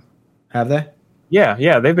long time. Have they?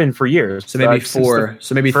 Yeah, they've been for years. So maybe 4.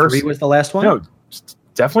 So maybe 3 was the last one. No,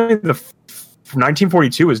 definitely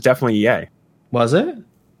 1942 was definitely EA. Was it?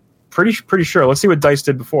 Pretty sure. Let's see what DICE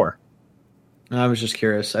did before. I was just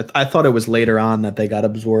curious. I thought it was later on that they got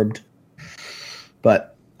absorbed,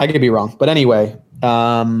 but I could be wrong. But anyway,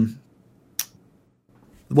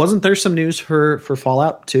 wasn't there some news for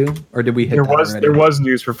Fallout 2, or did we hit? There was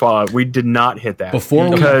news for Fallout. We did not hit that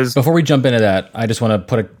before we jump into that. I just want to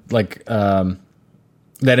put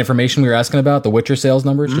that information we were asking about, the Witcher sales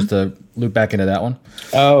numbers, just to loop back into that one.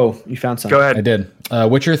 Oh, you found something. Go ahead. I did.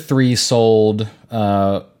 Witcher 3 sold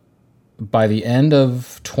by the end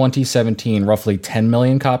of 2017 roughly 10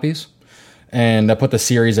 million copies, and that put the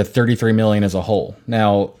series at 33 million as a whole.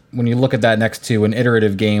 Now, when you look at that next to an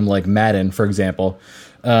iterative game like Madden, for example,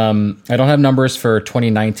 I don't have numbers for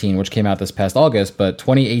 2019, which came out this past August, but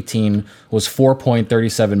 2018 was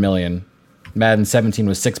 4.37 million. Madden 17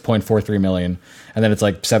 was 6.43 million, and then it's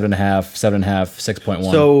like 7.5,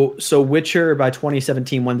 6.1. So Witcher by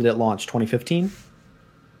 2017, when did it launch? 2015?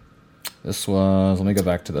 This was, let me go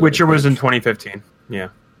back to the Witcher was in 2015. Yeah.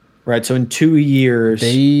 Right, so in 2 years,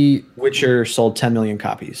 Witcher sold 10 million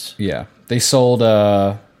copies. Yeah. They sold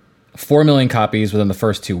 4 million copies within the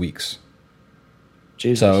first 2 weeks.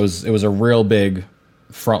 Jesus. So it was a real big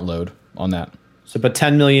front load on that. So, but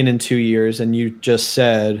 10 million in 2 years, and you just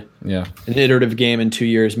said an iterative game in 2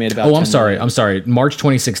 years made about. Oh, I'm sorry. March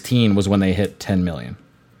 2016 was when they hit 10 million.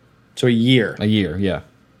 So a year. A year, yeah.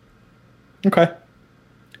 Okay.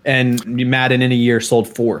 And Madden in a year sold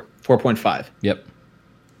 4.5. Yep.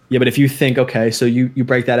 Yeah, but if you think, okay, so you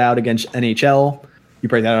break that out against NHL, you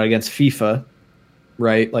break that out against FIFA,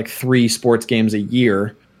 right? Like 3 sports games a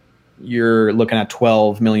year, you're looking at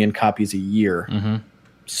 12 million copies a year. Mm-hmm.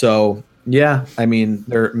 So, yeah, I mean,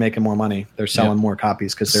 they're making more money. They're selling more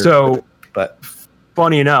copies because they're. So, but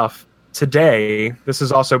funny enough, today, this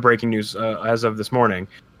is also breaking news as of this morning,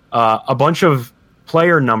 a bunch of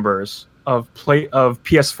player numbers of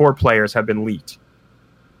PS4 players have been leaked.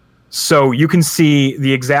 So you can see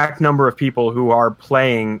the exact number of people who are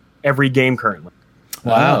playing every game currently.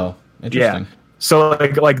 Wow. Interesting. Yeah. So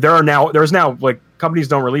like there's now like companies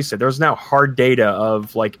don't release it. There's now hard data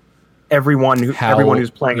of like everyone who's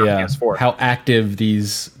playing on PS4. How active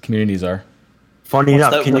these communities are. Funny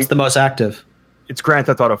enough, what's the most active? It's Grand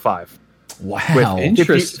Theft Auto 5. Wow.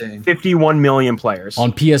 Interesting. 51 million players.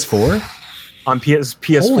 On PS4? On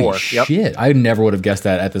PS4. Holy shit. I never would have guessed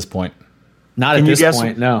that at this point. Not at this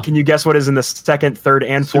point, no. Can you guess what is in the second, third,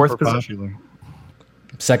 and fourth position?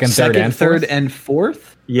 Second, third, and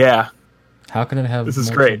fourth? Yeah. How can it have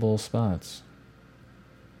multiple spots?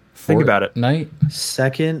 Think about it.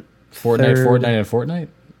 Second, Fortnite, and Fortnite?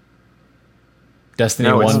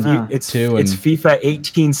 Destiny 1, it's 2, it's FIFA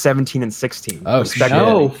 18, 17, and 16. Oh,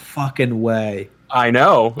 no fucking way. I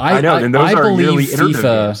know. And those I are believe really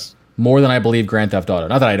FIFA games. More than I believe Grand Theft Auto.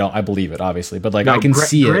 Not that I believe it, obviously, but like I can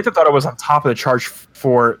see it. Grand Theft Auto was on top of the charge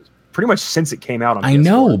for pretty much since it came out on PS4. I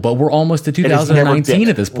know, but we're almost to 2019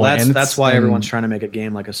 at this point. Well, that's why everyone's trying to make a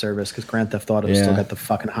game like a service, because Grand Theft Auto still got the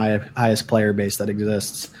fucking highest player base that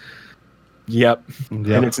exists. Yep.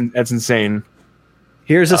 And that's insane.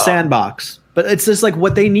 Here's a sandbox. But it's just like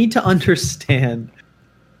what they need to understand,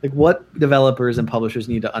 like what developers and publishers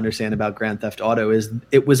need to understand about Grand Theft Auto is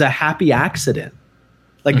it was a happy accident.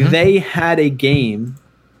 Like they had a game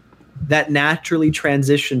that naturally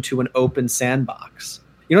transitioned to an open sandbox.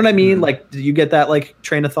 You know what I mean? Like, do you get that like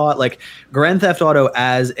train of thought? Like Grand Theft Auto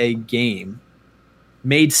as a game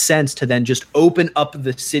made sense to then just open up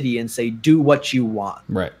the city and say, do what you want.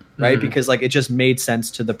 Right. Right. Because like it just made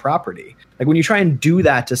sense to the property. Like when you try and do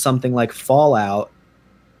that to something like Fallout,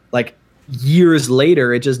 like years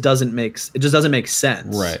later, it just doesn't make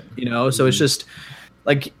sense. Right. You know, so it's just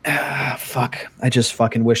like, fuck. I just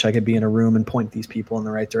fucking wish I could be in a room and point these people in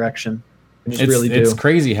the right direction. I just really do. It's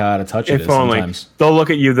crazy how out of touch it is only. Sometimes. They'll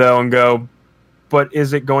look at you though and go, but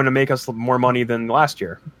is it going to make us more money than last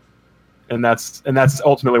year? And that's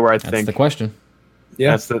ultimately where I think that's the question.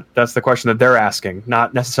 Yeah, that's the question that they're asking,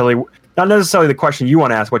 not necessarily the question you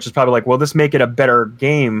want to ask, which is probably like, will this make it a better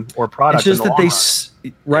game or product? It's just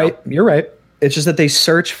that right. You're right. It's just that they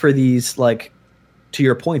search for these, like, to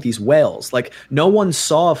your point, these whales. Like, no one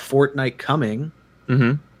saw Fortnite coming,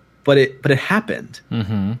 but it happened.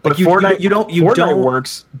 Mm-hmm. But Fortnite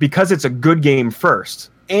works because it's a good game first.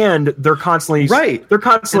 And they're constantly They're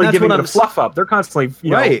constantly giving it a fluff up. They're constantly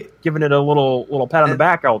giving it a little pat on the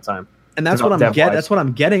back all the time. And that's what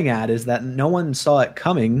I'm getting at, is that no one saw it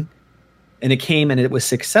coming, and it came and it was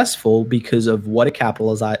successful because of what it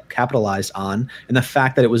capitalized on and the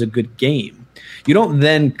fact that it was a good game. You don't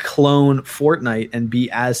then clone Fortnite and be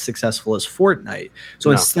as successful as Fortnite.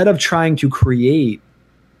 So instead of trying to create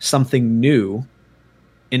something new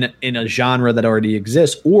in a genre that already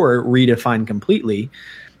exists or redefine completely,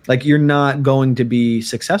 like, you're not going to be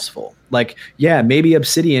successful. Like, yeah, maybe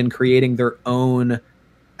Obsidian creating their own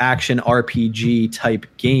action RPG type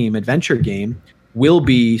game, adventure game, will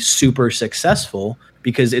be super successful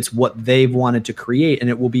because it's what they've wanted to create, and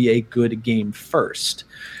it will be a good game first.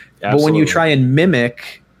 Absolutely. But when you try and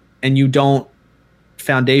mimic and you don't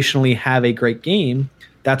foundationally have a great game,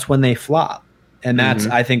 that's when they flop. And that's,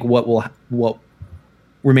 I think, what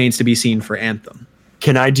remains to be seen for Anthem.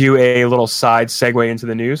 Can I do a little side segue into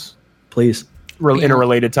the news? Please. In a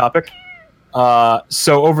related topic.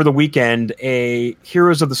 So over the weekend, a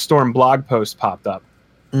Heroes of the Storm blog post popped up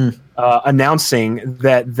announcing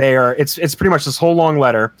that it's pretty much this whole long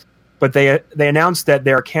letter, but they announced that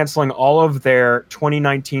they're canceling all of their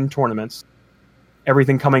 2019 tournaments,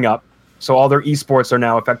 everything coming up. So all their esports are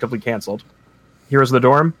now effectively canceled. Heroes of the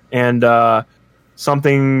Dorm and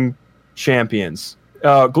something champions.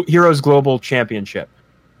 Heroes Global Championship.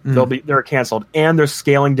 They're canceled, and they're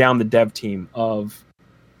scaling down the dev team of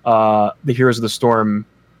the Heroes of the Storm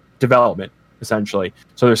development, essentially.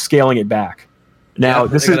 So they're scaling it back. Now,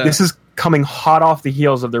 this is coming hot off the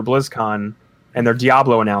heels of their BlizzCon and their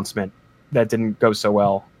Diablo announcement that didn't go so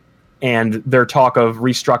well, and their talk of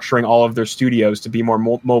restructuring all of their studios to be more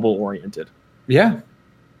mobile oriented. Yeah.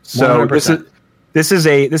 100%. So this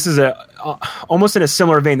is almost in a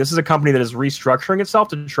similar vein. This is a company that is restructuring itself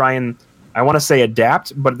to try and, I want to say,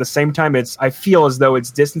 adapt, but at the same time, I feel as though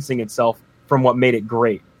it's distancing itself from what made it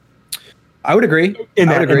great. I would agree. In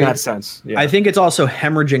that sense. Yeah. I think it's also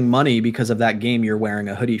hemorrhaging money because of that game you're wearing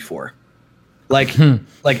a hoodie for. Like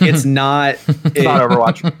it's not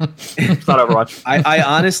Overwatch. It's not Overwatch. I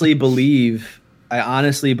honestly believe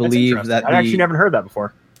that I actually never heard that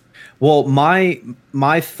before. Well,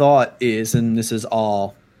 my thought is, and this is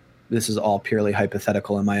all purely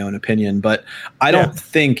hypothetical in my own opinion, but I don't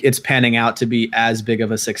think it's panning out to be as big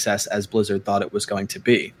of a success as Blizzard thought it was going to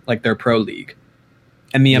be, like their Pro League.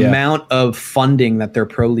 And the amount of funding that their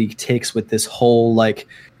Pro League takes with this whole, like,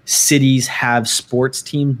 cities have sports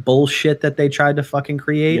team bullshit that they tried to fucking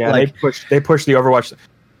create. Yeah, like, they pushed the Overwatch.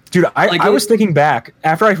 Dude, I was thinking back,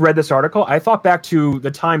 after I read this article, I thought back to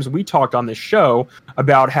the times we talked on this show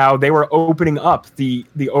about how they were opening up the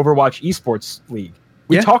Overwatch esports league.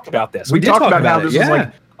 We talked about this. We talked about how this was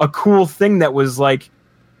like a cool thing that was like,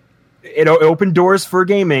 it opened doors for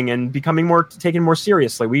gaming and taken more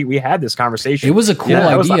seriously. We had this conversation. It was a cool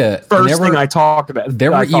idea. Was the first thing I talked about.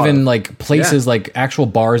 There were even like places like actual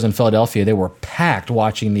bars in Philadelphia. They were packed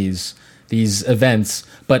watching these events.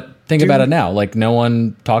 But think about it now. Like, no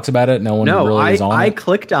one talks about it. No one really is on it. I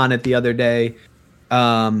clicked on it the other day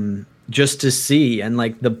just to see, and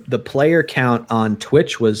like the player count on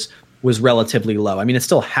Twitch was relatively low. I mean, it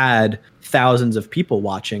still had thousands of people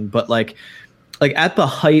watching, but like at the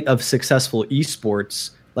height of successful esports,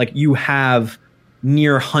 like, you have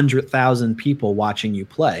near 100,000 people watching you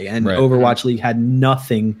play, and Overwatch League had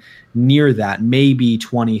nothing near that, maybe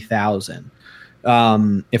 20,000.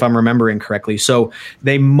 If I'm remembering correctly. So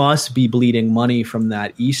they must be bleeding money from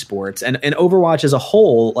that esports, and Overwatch as a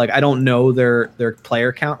whole, like, I don't know their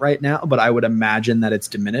player count right now, but I would imagine that it's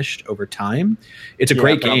diminished over time. It's a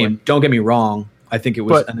great game. Don't get me wrong. I think it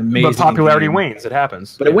was an amazing. But popularity game. wanes. It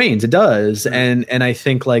happens. But it wanes. It does. And I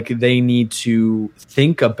think, like, they need to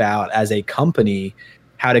think about, as a company,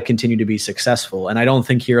 how to continue to be successful. And I don't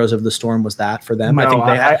think Heroes of the Storm was that for them. No,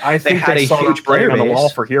 I think they had a huge player on the base. wall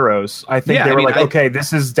for Heroes. I think they were okay,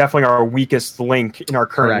 this is definitely our weakest link in our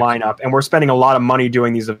current lineup, and we're spending a lot of money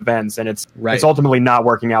doing these events, and it's ultimately not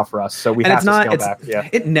working out for us. So we have to scale back. Yeah.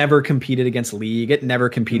 It never competed against League. It never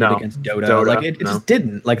competed against Dota. Like, it just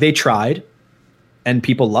didn't. Like, they tried, and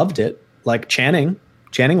people loved it. Like, Channing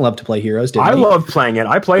Channing loved to play Heroes. I loved playing it.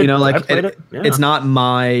 I played it. Yeah. It's not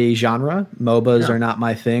my genre. MOBAs are not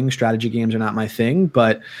my thing. Strategy games are not my thing.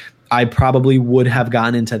 But I probably would have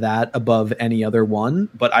gotten into that above any other one.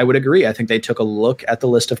 But I would agree. I think they took a look at the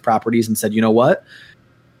list of properties and said, you know what?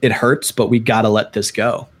 It hurts, but we got to let this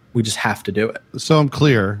go. We just have to do it. So I'm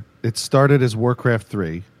clear. It started as Warcraft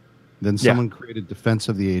 3. Then someone created Defense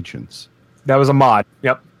of the Ancients. That was a mod.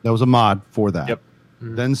 Yep. That was a mod for that. Yep.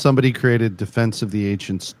 Then somebody created Defense of the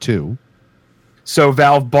Ancients 2. So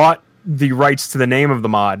Valve bought the rights to the name of the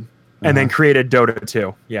mod and then created Dota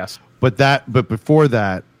 2. Yes. But before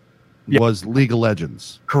that was League of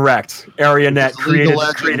Legends. Correct. AreaNet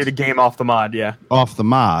created a game off the mod, Off the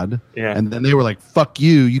mod. Yeah. And then they were like, fuck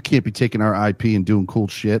you. You can't be taking our IP and doing cool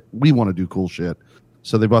shit. We want to do cool shit.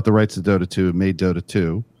 So they bought the rights to Dota 2 and made Dota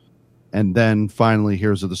 2. And then finally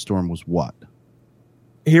Heroes of the Storm was what?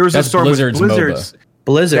 Heroes of the Storm was Blizzard's.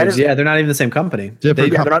 Blizzard's, they're not even the same company.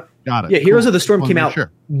 Different company. Got it. Yeah, Heroes of the Storm came out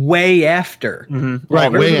way after. Mm-hmm.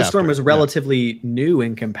 Right, Heroes of the Storm was relatively new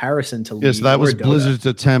in comparison to League. Yes, that was Blizzard's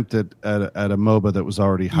attempt at a MOBA that was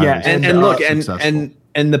already highly successful.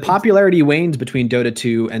 And the popularity wanes between Dota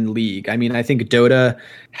 2 and League. I mean, I think Dota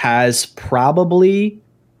has probably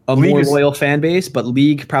a more loyal fan base, but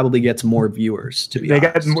League probably gets more viewers. To be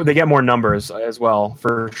honest, they get more numbers as well,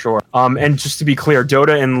 for sure. And just to be clear,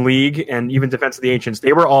 Dota and League and even Defense of the Ancients,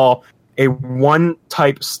 they were all a one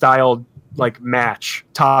type style like match,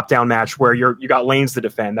 top down match where you got lanes to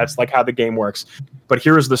defend. That's like how the game works. But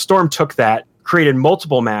Heroes of the Storm took that, created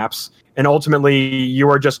multiple maps, and ultimately you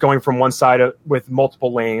are just going from one side with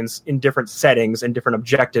multiple lanes in different settings and different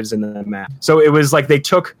objectives in the map. So it was like they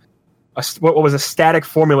took what was a static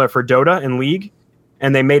formula for Dota and League,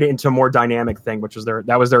 and they made it into a more dynamic thing, which was their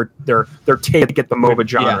take at the MOBA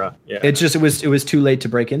genre. Yeah. It was too late to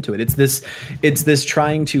break into it. It's this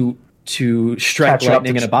trying to strike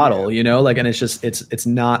lightning in a bottle, and it's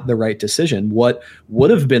not the right decision. What would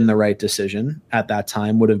have been the right decision at that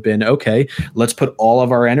time would have been, okay, let's put all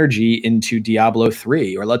of our energy into Diablo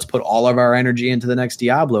 3, or let's put all of our energy into the next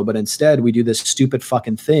Diablo. But instead we do this stupid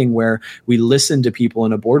fucking thing where we listen to people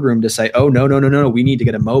in a boardroom to say, oh, no, we need to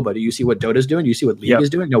get a MOBA. Do you see what Dota's doing? Do you see what League is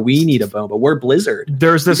doing? No, we need a MOBA. We're Blizzard.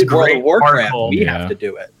 There's this great Warcraft. article. We have to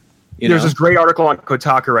do it. There's this great article on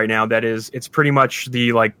Kotaku right now it's pretty much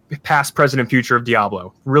the like past, present, and future of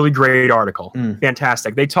Diablo. Really great article.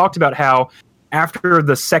 Fantastic. They talked about how after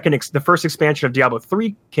the first expansion of Diablo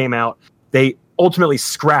 3 came out, they ultimately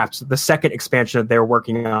scrapped the second expansion that they were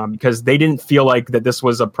working on because they didn't feel like that this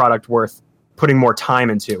was a product worth putting more time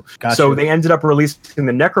into. Gotcha. So they ended up releasing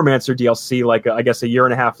the Necromancer DLC I guess a year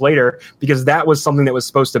and a half later, because that was something that was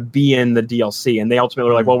supposed to be in the DLC. And they ultimately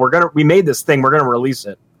were like, well, we made this thing, we're going to release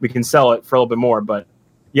it. We can sell it for a little bit more, but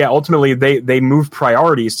yeah, ultimately they moved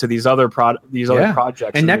priorities to these other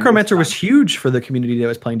projects. And Necromancer was huge for the community that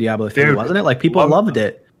was playing Diablo 3, wasn't it? Like people loved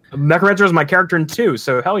it. Necromancer was my character in 2,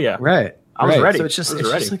 so hell yeah. Right. I was ready. So it's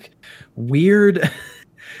just like weird.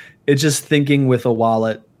 It's just thinking with a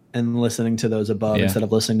wallet and listening to those above instead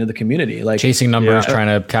of listening to the community, like chasing numbers, trying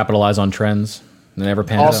to capitalize on trends. Never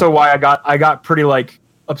panned Also, out. why I got pretty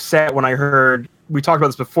upset when I heard, we talked about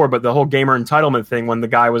this before, but the whole gamer entitlement thing, when the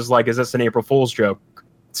guy was like, "Is this an April Fool's joke?"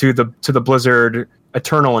 to the Blizzard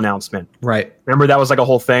Eternal announcement. Right. Remember that was like a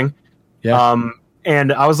whole thing. Yeah.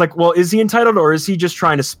 And I was like, well, is he entitled, or is he just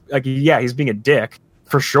trying to he's being a dick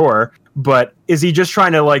for sure, but is he just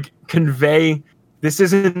trying to convey? This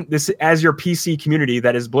as your PC community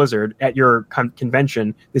that is Blizzard at your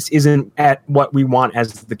convention. This isn't at what we want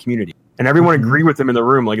as the community, and everyone agreed with him in the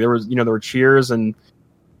room. Like there were cheers and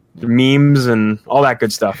memes and all that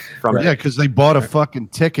good stuff from it. Yeah, because they bought a fucking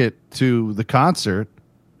ticket to the concert,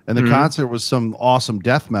 and the concert was some awesome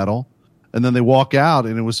death metal, and then they walk out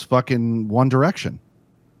and it was fucking One Direction.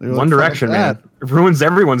 One Direction, man, it ruins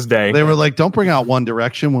everyone's day. They were like, "Don't bring out One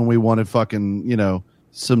Direction when we wanted fucking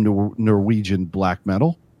some Norwegian black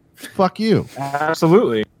metal." Fuck you.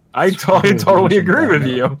 Absolutely. I totally agree with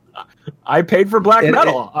you. I paid for black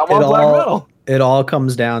metal. I want black metal. It all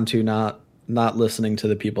comes down to not listening to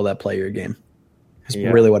the people that play your game. It's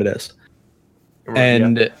really what it is.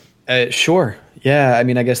 And sure. Yeah. I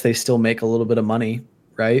mean, I guess they still make a little bit of money,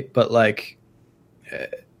 right? But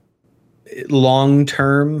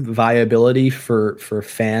long-term viability for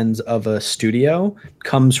fans of a studio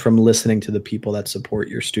comes from listening to the people that support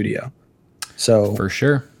your studio. So for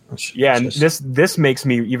sure. Yeah, and this makes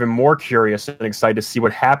me even more curious and excited to see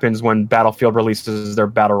what happens when Battlefield releases their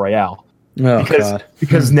Battle Royale. Oh, God.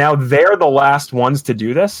 Because now they're the last ones to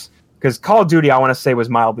do this. because Call of Duty, I want to say, was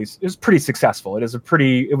pretty successful. It's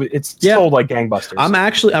sold like gangbusters.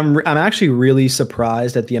 I'm actually really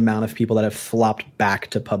surprised at the amount of people that have flopped back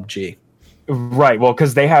to PUBG. Right. Well,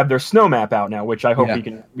 because they have their snow map out now, which I hope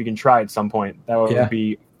we can try at some point. That would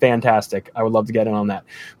be fantastic. I would love to get in on that.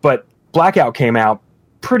 But Blackout came out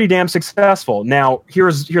pretty damn successful. Now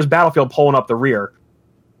here's Battlefield pulling up the rear.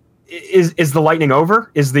 Is the lightning over?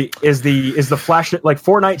 Is the flash, like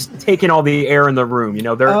Fortnite's taking all the air in the room? You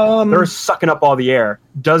know, they're sucking up all the air.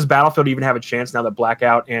 Does Battlefield even have a chance now that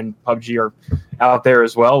Blackout and PUBG are out there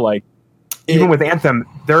as well? Like, even with Anthem,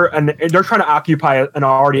 they're trying to occupy an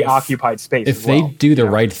already occupied space. If they do the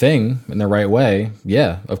right thing in the right way,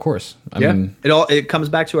 yeah, of course. I mean, it comes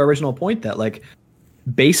back to our original point that like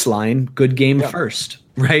baseline, good game first,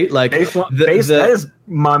 right? Like that is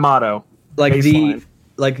my motto. Like baseline.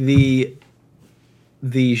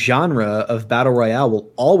 The genre of battle royale will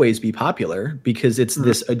always be popular because it's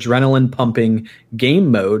this adrenaline pumping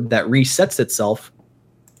game mode that resets itself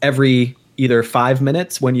every either 5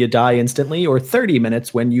 minutes when you die instantly or 30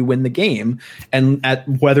 minutes when you win the game. And at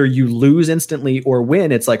whether you lose instantly or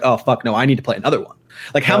win, it's like, oh fuck no, I need to play another one.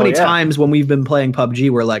 Like how many times when we've been playing PUBG,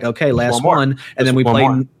 we're like, okay, last one, and then we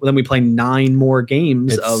play 9 more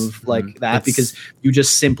games of like that because you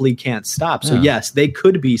just simply can't stop. So yes, they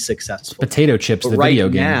could be successful. Potato Chips, the video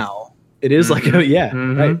game. Now it is like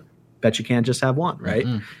right. Bet you can't just have one, right?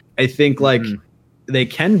 I think like they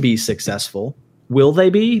can be successful. Will they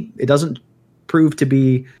be? It doesn't prove to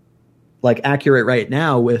be like accurate right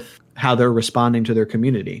now with how they're responding to their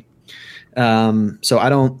community. So I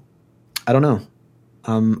don't know.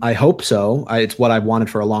 I hope so. It's what I've wanted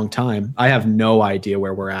for a long time. I have no idea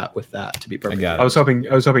where we're at with that, to be perfect. I was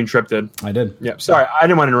hoping Trip did. I did. Yeah. Sorry, I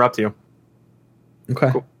didn't want to interrupt you.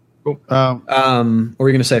 Okay. Cool. What were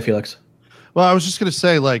you going to say, Felix? Well, I was just going to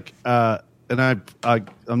say, like, and I'm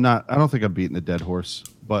not. I don't think I'm beating a dead horse,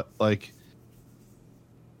 but like,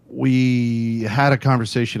 we had a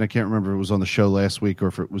conversation. I can't remember if it was on the show last week or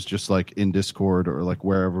if it was just like in Discord or like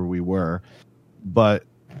wherever we were, but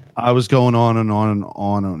I was going on and on and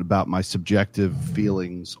on about my subjective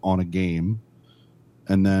feelings on a game.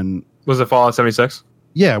 And then was it Fallout 76?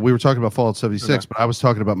 Yeah, we were talking about Fallout 76, but I was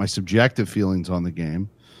talking about my subjective feelings on the game.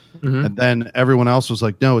 And then everyone else was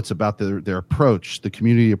like, no, it's about their approach, the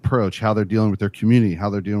community approach, how they're dealing with their community,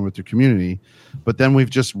 But then we've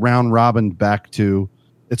just round robined back to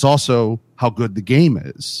it's also how good the game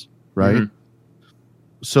is, right?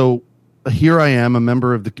 So here I am,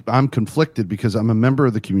 I'm conflicted because I'm a member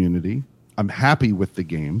of the community. I'm happy with the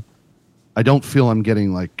game. I don't feel I'm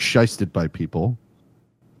getting like shysted by people.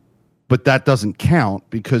 But that doesn't count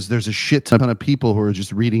because there's a shit ton of people who are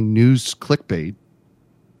just reading news clickbait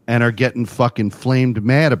and are getting fucking flamed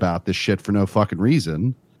mad about this shit for no fucking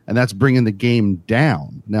reason. And that's bringing the game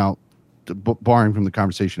down. Now, barring from the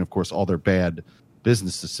conversation, of course, all their bad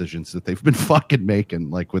business decisions that they've been fucking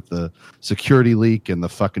making, like with the security leak and the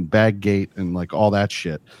fucking bag gate and like all that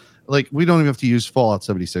shit. Like, we don't even have to use Fallout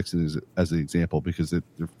 76 as an example because they're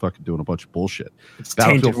fucking doing a bunch of bullshit. It's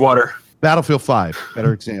tainted water. Battlefield 5,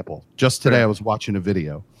 better example. Just today I was watching a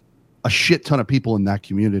video. A shit ton of people in that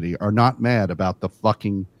community are not mad about the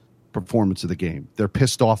fucking performance of the game. They're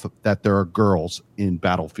pissed off that there are girls in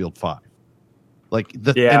Battlefield 5. Like,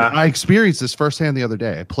 and I experienced this firsthand the other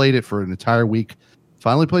day. I played it for an entire week.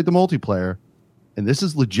 Finally played the multiplayer, and this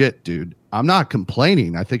is legit, dude. I'm not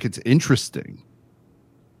complaining. I think it's interesting.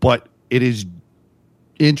 But it is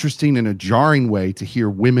interesting in a jarring way to hear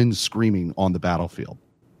women screaming on the battlefield.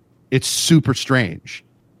 It's super strange.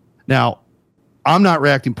 Now, I'm not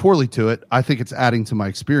reacting poorly to it. I think it's adding to my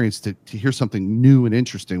experience to hear something new and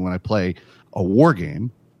interesting when I play a war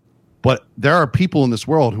game. But there are people in this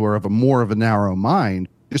world who are of more of a narrow mind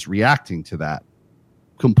just reacting to that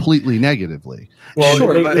completely negatively.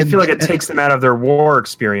 Well, they feel like it takes them out of their war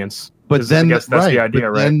experience. But then, I guess that's the idea,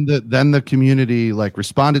 right? Then the community like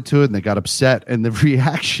responded to it and they got upset. And the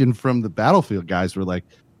reaction from the Battlefield guys were like,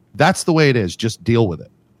 that's the way it is. Just deal with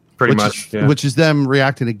it. Pretty much. Which is them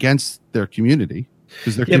reacting against their community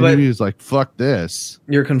because their community is like, fuck this.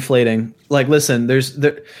 You're conflating. Like, listen,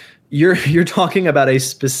 you're talking about a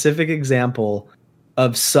specific example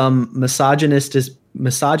of some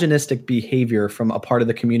misogynistic behavior from a part of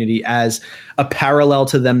the community as a parallel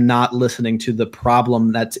to them not listening to the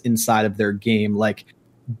problem that's inside of their game, like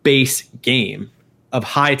base game.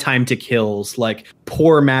 high time to kills, like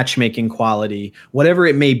poor matchmaking quality, whatever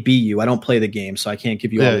it may be. I don't play the game, so I can't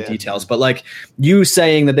give you all the details. But like you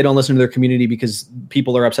saying that they don't listen to their community because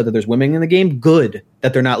people are upset that there's women in the game, good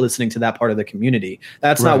that they're not listening to that part of the community.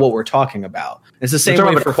 That's not what we're talking about. It's the same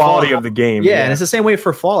way for quality Fallout. Of the game. Yeah, and it's the same way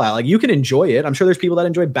for Fallout. Like you can enjoy it. I'm sure there's people that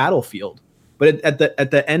enjoy Battlefield, but at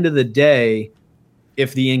the end of the day,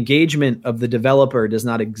 if the engagement of the developer does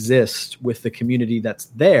not exist with the community that's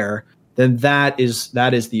there, then that is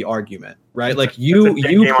the argument, right? Like you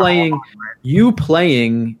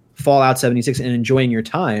playing Fallout 76 and enjoying your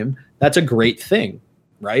time, that's a great thing,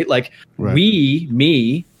 right? Like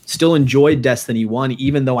me still enjoyed Destiny 1,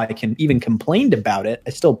 even though I can even complained about it. I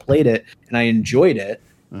still played it and I enjoyed it.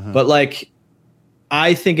 But like,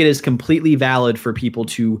 I think it is completely valid for people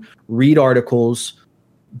to read articles,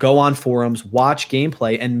 go on forums, watch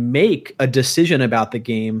gameplay, and make a decision about the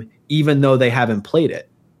game, even though they haven't played it.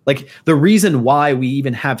 Like the reason why we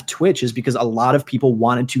even have Twitch is because a lot of people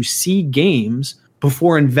wanted to see games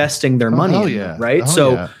before investing their money in it, right?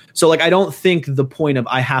 So like I don't think the point of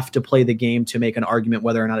I have to play the game to make an argument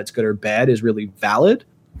whether or not it's good or bad is really valid.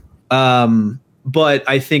 But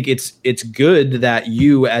I think it's good that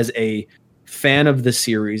you as a fan of the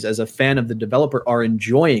series, as a fan of the developer, are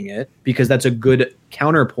enjoying it, because that's a good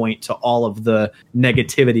counterpoint to all of the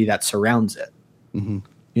negativity that surrounds it. You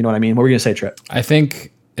know what I mean? What were you going to say, Trip? I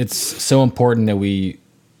think it's so important that we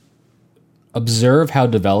observe how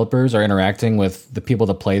developers are interacting with the people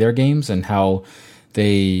that play their games and how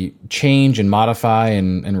they change and modify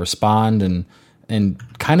and respond and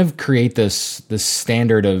kind of create this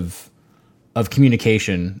standard of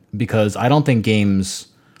communication, because I don't think games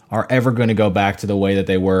are ever going to go back to the way that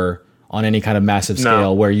they were on any kind of massive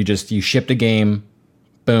scale where you shipped a game,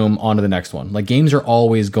 boom, on to the next one. Like games are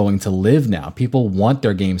always going to live now. People want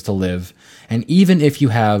their games to live. And even if you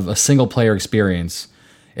have a single player experience,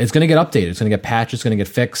 it's going to get updated. It's going to get patched. It's going to get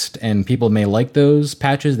fixed. And people may like those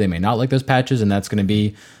patches. They may not like those patches. And that's going to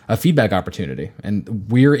be a feedback opportunity.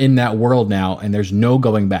 And we're in that world now, and there's no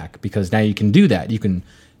going back, because now you can do that. You can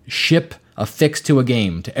ship a fix to a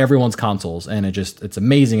game to everyone's consoles, and it's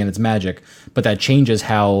amazing and it's magic. But that changes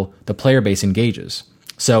how the player base engages.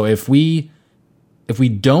 So if we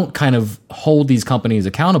don't kind of hold these companies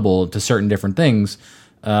accountable to certain different things,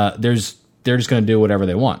 they're just going to do whatever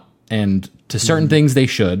they want. And to certain things they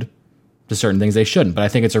should, to certain things they shouldn't. But I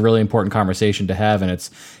think it's a really important conversation to have, and it's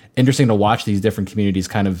interesting to watch these different communities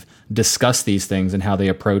kind of discuss these things and how they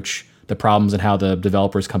approach the problems and how the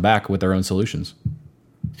developers come back with their own solutions.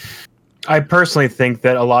 I personally think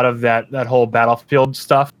that a lot of that whole Battlefield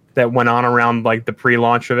stuff that went on around like the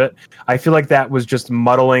pre-launch of it, I feel like that was just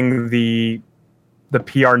muddling the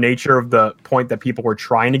PR nature of the point that people were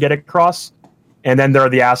trying to get across. And then there are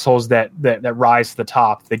the assholes that rise to the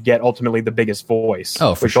top that get ultimately the biggest voice,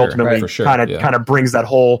 which ultimately kind of brings the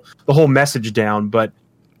whole message down. But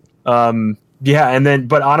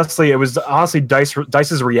but honestly, it was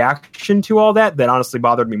Dice's reaction to all that honestly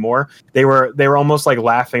bothered me more. They were almost like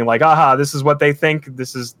laughing, like, aha, this is what they think.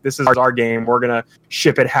 This is our game. We're gonna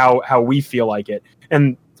ship it how we feel like it.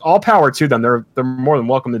 And all power to them. They're more than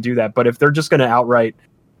welcome to do that. But if they're just gonna outright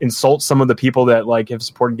insult some of the people that like have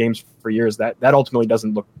supported games for years, that ultimately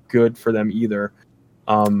doesn't look good for them either.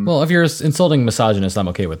 Well, if you're insulting misogynists, I'm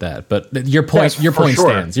okay with that. But your point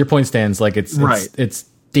stands. Your point stands. Like it's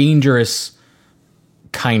dangerous,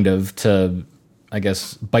 kind of, to, I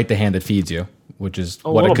guess, bite the hand that feeds you, which is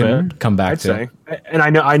what it can come back to. Say. And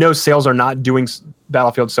I know sales are not doing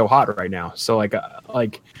Battlefield so hot right now. So like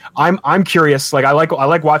I'm curious. Like I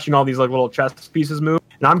like watching all these like little chess pieces move,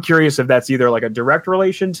 and I'm curious if that's either like a direct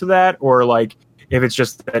relation to that, or like if it's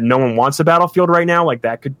just that no one wants a Battlefield right now. Like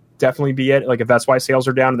that could definitely be it. Like if that's why sales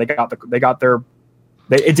are down, and it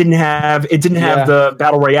didn't have the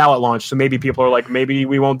Battle Royale at launch, so maybe people are like, maybe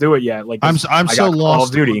we won't do it yet. Like I'm so lost. Call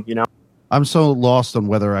of Duty, you know. I'm so lost on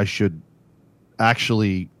whether I should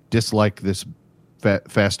actually dislike this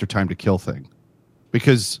faster time to kill thing,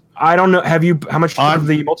 because I don't know. How much of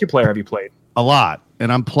the multiplayer have you played? A lot,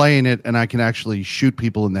 and I'm playing it, and I can actually shoot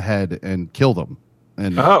people in the head and kill them.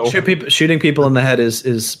 And shooting people in the head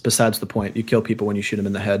is besides the point. You kill people when you shoot them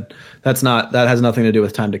in the head. That has nothing to do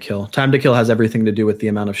with time to kill. Time to kill has everything to do with the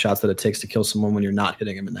amount of shots that it takes to kill someone when you're not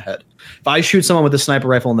hitting them in the head. If I shoot someone with a sniper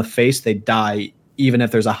rifle in the face, they die even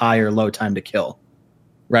if there's a high or low time to kill.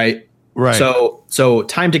 Right. So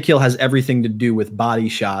time to kill has everything to do with body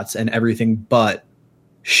shots and everything but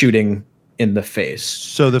shooting in the face.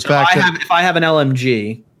 So if I have an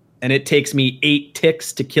LMG and it takes me 8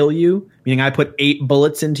 ticks to kill you, meaning I put 8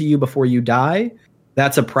 bullets into you before you die,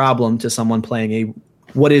 that's a problem to someone playing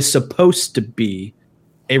what is supposed to be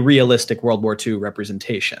a realistic World War II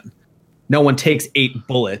representation. No one takes 8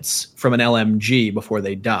 bullets from an LMG before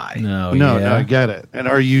they die. No, I get it. And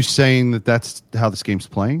are you saying that that's how this game's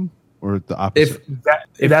playing, or the opposite?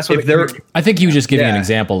 I think he was just giving an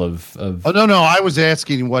example of. Oh no, I was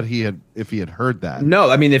asking if he had heard that. No,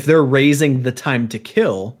 I mean if they're raising the time to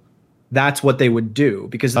kill, that's what they would do,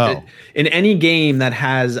 because in any game that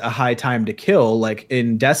has a high time to kill, like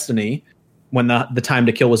in Destiny, when the time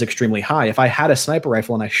to kill was extremely high, if I had a sniper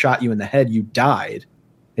rifle and I shot you in the head, you died.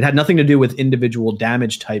 It had nothing to do with individual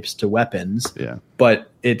damage types to weapons, but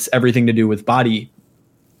it's everything to do with body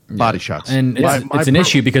shots. And it's an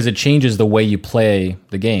issue because it changes the way you play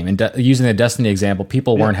the game. And using the Destiny example,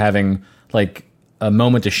 people weren't having like a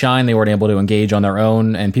moment to shine. They weren't able to engage on their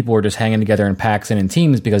own, and people were just hanging together in packs and in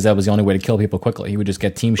teams because that was the only way to kill people quickly. You would just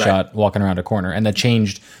get team shot walking around a corner, and that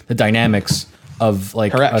changed the dynamics of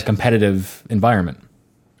like a competitive environment.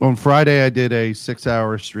 On Friday, I did a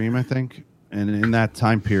 6-hour stream, I think. And in that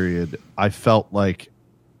time period, I felt like,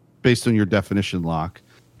 based on your definition, Locke,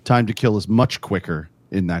 time to kill is much quicker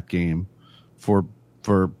in that game for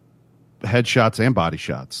headshots and body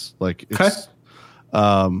shots. Like it's,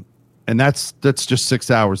 and that's just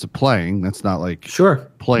 6 hours of playing. That's not like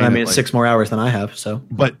playing. I mean, it's 6 more hours than I have. So,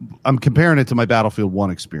 but I'm comparing it to my Battlefield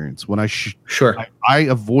 1 experience when I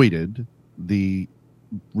avoided the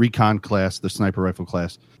recon class, the sniper rifle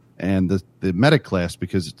class, and the medic class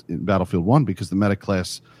because in Battlefield 1, because the medic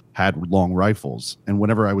class had long rifles. And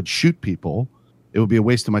whenever I would shoot people, it would be a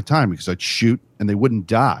waste of my time because I'd shoot and they wouldn't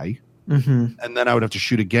die. Mm-hmm. And then I would have to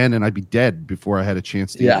shoot again and I'd be dead before I had a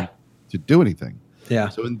chance to do anything. Yeah.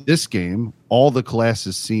 So in this game, all the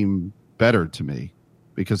classes seem better to me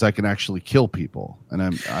because I can actually kill people. And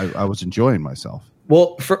I was enjoying myself.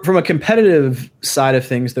 Well, from a competitive side of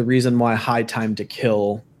things, the reason why high time to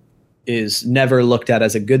kill is never looked at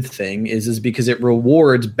as a good thing is because it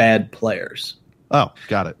rewards bad players. Oh,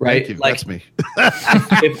 got it. Right? Thank you. Like, that's me.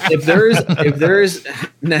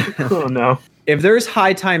 if there's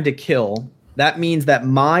high time to kill, that means that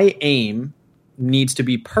my aim needs to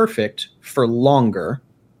be perfect for longer,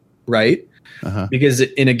 right? Because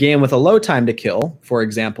in a game with a low time to kill, for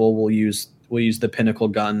example, we'll use the pinnacle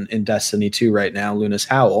gun in Destiny 2 right now, Luna's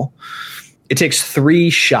Howl. It takes 3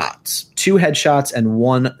 shots, 2 headshots and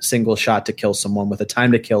 1 single shot to kill someone with a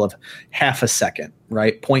time to kill of half a second,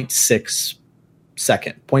 right? 0.6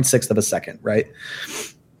 of a second, right?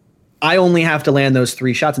 I only have to land those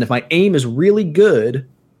 3 shots. And if my aim is really good,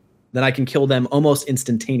 then I can kill them almost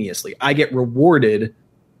instantaneously. I get rewarded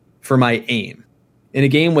for my aim. In a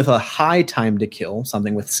game with a high time to kill,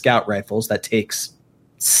 something with scout rifles that takes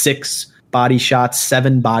 6 body shots,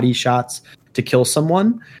 7 body shots to kill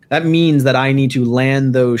someone, that means that I need to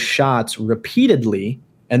land those shots repeatedly,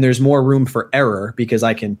 and there's more room for error because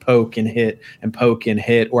I can poke and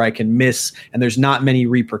hit, or I can miss, and there's not many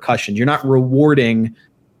repercussions. You're not rewarding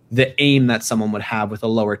the aim that someone would have with a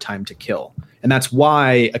lower time to kill. And that's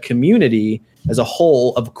why a community as a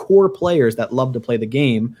whole of core players that love to play the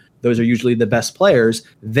game, those are usually the best players,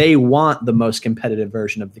 they want the most competitive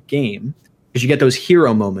version of the game because you get those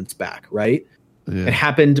hero moments back, right? Yeah. It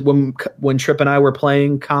happened when Trip and I were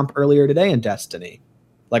playing comp earlier today in Destiny.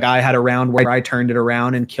 Like I had a round where I turned it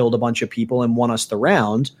around and killed a bunch of people and won us the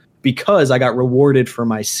round because I got rewarded for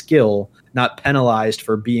my skill, not penalized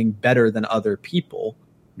for being better than other people.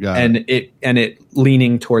 And it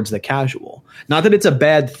leaning towards the casual. Not that it's a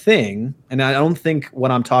bad thing, and I don't think what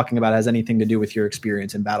I'm talking about has anything to do with your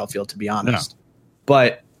experience in Battlefield, to be honest. No.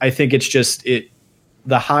 But I think it's just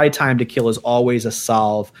the high time to kill is always a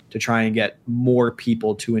solve to try and get more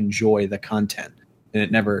people to enjoy the content, and it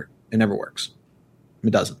never works. It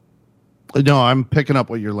doesn't. No, I'm picking up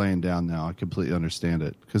what you're laying down now. I completely understand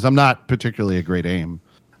it because I'm not particularly a great aim,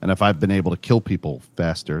 and if I've been able to kill people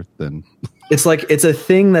faster, then it's like it's a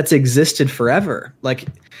thing that's existed forever. Like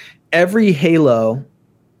every Halo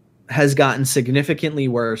has gotten significantly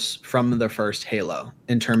worse from the first Halo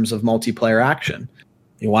in terms of multiplayer action.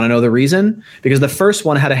 You want to know the reason? Because the first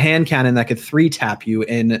one had a hand cannon that could 3-tap you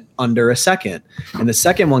in under a second. And the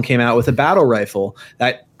second one came out with a battle rifle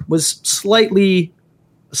that was slightly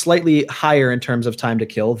higher in terms of time to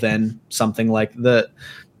kill than something like the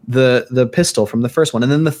pistol from the first one.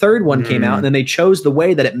 And then the third one came out, and then they chose the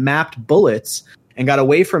way that it mapped bullets and got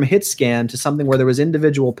away from hit scan to something where there was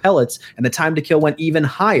individual pellets, and the time to kill went even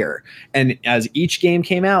higher. And as each game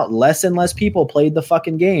came out, less and less people played the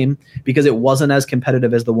fucking game because it wasn't as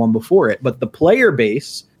competitive as the one before it. But the player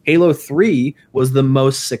base, Halo 3 was the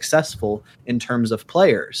most successful in terms of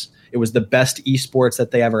players. It was the best esports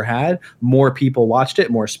that they ever had. More people watched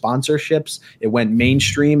it, more sponsorships. It went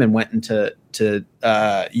mainstream and went into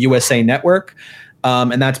USA Network.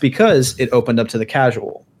 And that's because it opened up to the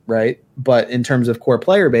casual, right? But in terms of core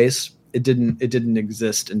player base, it didn't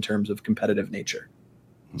exist in terms of competitive nature.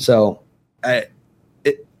 So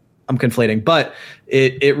I'm conflating, but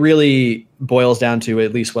it really boils down to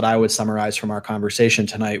at least what I would summarize from our conversation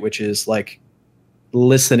tonight, which is like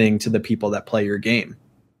listening to the people that play your game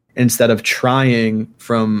instead of trying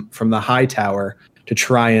from the high tower to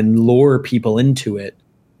try and lure people into it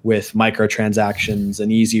with microtransactions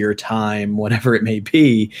and easier time, whatever it may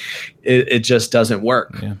be. It just doesn't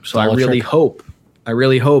work. Yeah, so I really hope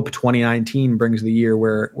 2019 brings the year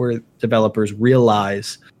where developers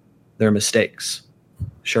realize their mistakes.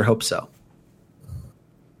 Sure hope so.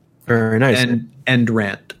 Very nice. End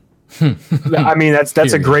rant. I mean,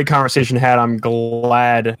 that's a great conversation had. I'm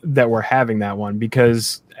glad that we're having that one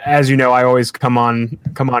because, as you know, I always come on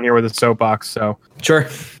here with a soapbox. So sure,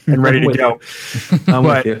 and ready to go. I'm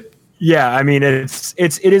with you. Yeah, I mean, it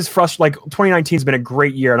is frustrating. Like 2019 has been a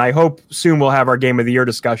great year, and I hope soon we'll have our Game of the Year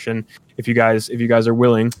discussion if you guys are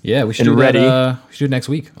willing. Yeah, we should do ready. We should do it next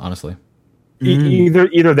week. Honestly.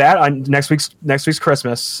 Either that on next week's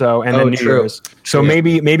Christmas, so and then New Year's. So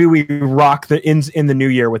maybe we rock the in the new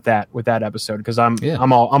year with that episode because I'm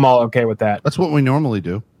all okay with that. That's what we normally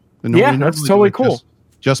do. That's totally cool.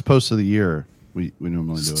 Just post of the year, we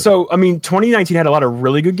normally do it. So I mean, 2019 had a lot of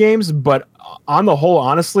really good games, but on the whole,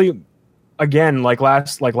 honestly, again, like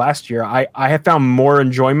last year, I have found more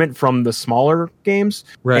enjoyment from the smaller games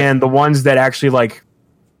and the ones that actually like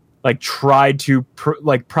tried to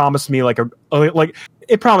promise me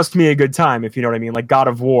it promised me a good time, if you know what I mean. Like God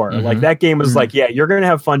of War, like that game was like, yeah, you're gonna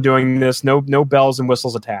have fun doing this. No bells and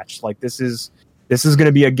whistles attached. Like this is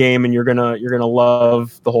gonna be a game, and you're gonna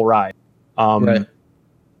love the whole ride. And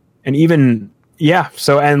even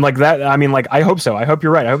so, and like that. I mean, like I hope so. I hope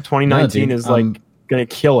you're right. I hope 2019 is gonna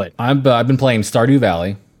kill it. I've been playing Stardew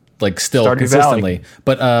Valley. Like still Stardew consistently, Valley.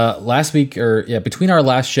 But last week between our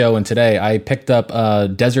last show and today, I picked up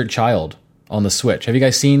Desert Child on the Switch. Have you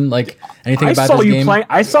guys seen like anything about this game?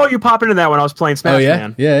 I saw you pop into that when I was playing Smash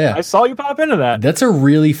Man. Yeah. I saw you pop into that. That's a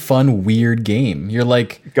really fun, weird game. You're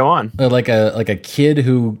like go on, like a kid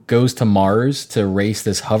who goes to Mars to race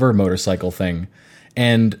this hover motorcycle thing,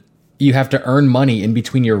 and you have to earn money in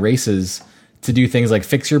between your races to do things like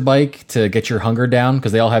fix your bike to get your hunger down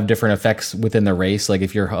because they all have different effects within the race. Like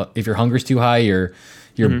if your hunger's too high, your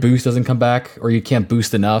boost doesn't come back, or you can't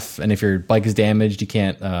boost enough, and if your bike is damaged, you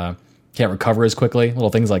can't recover as quickly.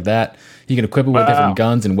 Little things like that. You can equip it with different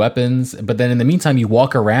guns and weapons, but then in the meantime, you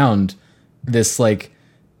walk around this like.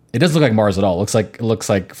 It doesn't look like Mars at all. It looks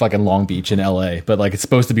like fucking Long Beach in LA, but like it's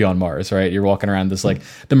supposed to be on Mars, right? You're walking around this like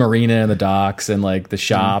the marina and the docks and like the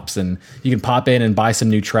shops, and you can pop in and buy some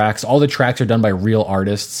new tracks. All the tracks are done by real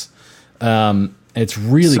artists. It's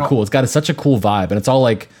really cool. It's got such a cool vibe, and it's all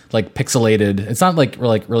like pixelated. It's not like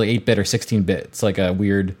really 8-bit or 16-bit. It's like a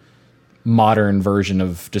weird modern version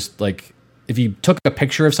of just like if you took a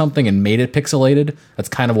picture of something and made it pixelated. That's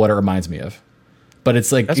kind of what it reminds me of. But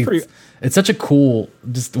it's like it's such a cool,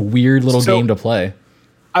 just weird little game to play.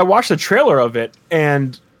 I watched the trailer of it,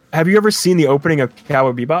 and have you ever seen the opening of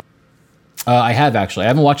Cowboy Bebop? I have actually. I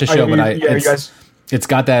haven't watched the show, but it's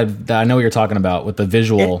got that. I know what you're talking about with the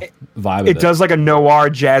visual vibe. It does like a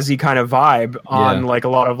noir, jazzy kind of vibe on like a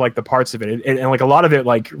lot of like the parts of it, and like a lot of it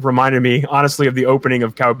like reminded me honestly of the opening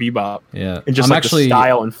of Cowboy Bebop. Yeah, and just the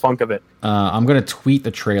style and funk of it. I'm gonna tweet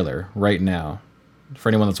the trailer right now. For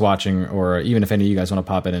anyone that's watching, or even if any of you guys want to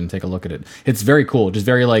pop in and take a look at it, it's very cool, just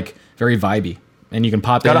very vibey, and you can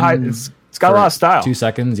pop in. It's got a lot of style. 2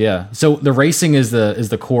 seconds, yeah. So the racing is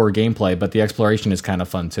the core gameplay, but the exploration is kind of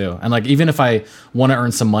fun too. And like even if I want to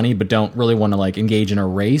earn some money but don't really want to like engage in a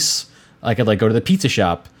race, I could like go to the pizza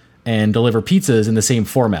shop and deliver pizzas in the same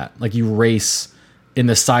format. Like you race in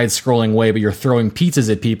the side-scrolling way, but you're throwing pizzas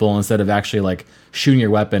at people instead of actually like shooting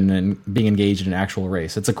your weapon and being engaged in an actual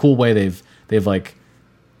race. It's a cool way they've like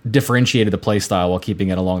differentiated the play style while keeping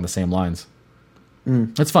it along the same lines.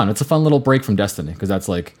 It's fun. It's a fun little break from Destiny because that's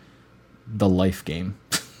like the life game.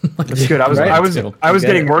 That's good. I was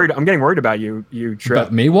getting worried. I'm getting worried about you, Trip.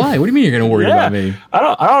 About me? Why? What do you mean you're getting worried about me? I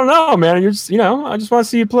don't know, man. You're just, I just want to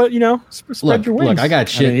see you play. Spread your wings. Look, I got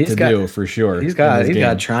shit to do for sure. He's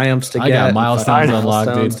got triumphs to get. I got milestones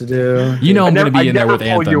unlocked, dude. To do. I'm going to be in there with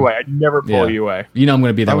Anthem. I never pull you away. I'm going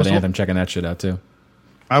to be there with Anthem, checking that shit out too.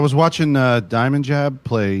 I was watching Diamond Jab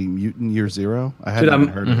play Mutant Year Zero. I hadn't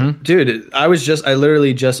heard of it. Dude, I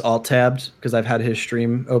literally just alt tabbed because I've had his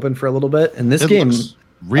stream open for a little bit, and this game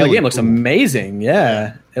looks amazing.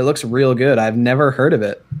 Yeah, it looks real good. I've never heard of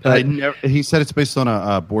it. He said it's based on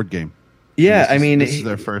a board game. Yeah, this is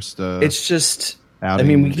their first. It's just. I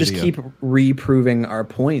mean, we just keep reproving our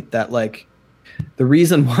point that like the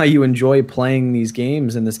reason why you enjoy playing these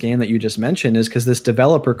games in this game that you just mentioned is because this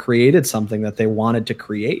developer created something that they wanted to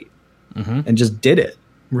create and just did it,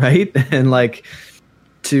 right? And like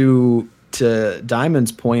to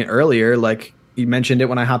Diamond's point earlier, like he mentioned it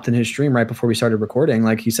when I hopped in his stream right before we started recording.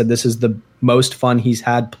 Like he said, this is the most fun he's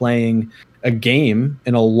had playing a game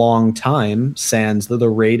in a long time, sans the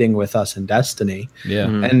raiding with us in Destiny. Yeah.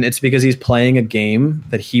 And it's because he's playing a game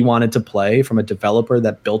that he wanted to play from a developer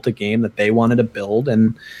that built a game that they wanted to build.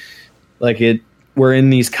 And like we're in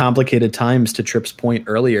these complicated times, to Tripp's point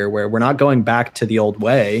earlier, where we're not going back to the old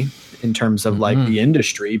way in terms of like the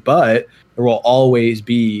industry, but there will always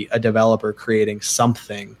be a developer creating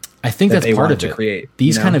something. I think that's part of to it. Create.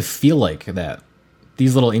 These kind of feel like that.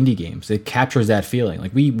 These little indie games, it captures that feeling.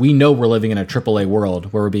 Like we know we're living in a AAA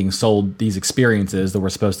world where we're being sold these experiences that we're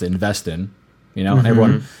supposed to invest in. You know, and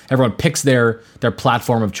everyone picks their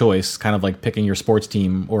platform of choice, kind of like picking your sports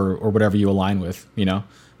team or whatever you align with. You know,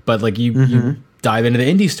 but like you dive into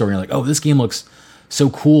the indie store and you're like, oh, this game looks so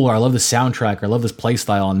cool, or I love the soundtrack, or I love this play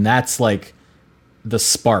style, and that's like the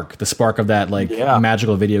spark of that like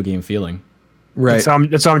magical video game feeling. Right.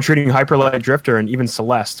 That's how I'm treating Hyper Light Drifter and even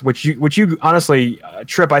Celeste, which you honestly,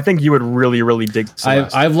 Trip, I think you would really, really dig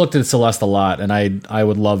Celeste. I've looked at Celeste a lot, and I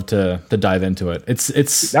would love to dive into it.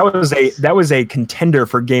 It's that was a contender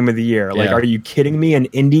for Game of the Year. Like, are you kidding me? An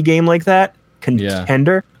indie game like that,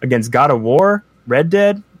 contender against God of War, Red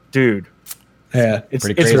Dead, dude. Yeah, it's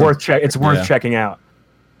worth checking out.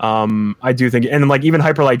 I do think, and like even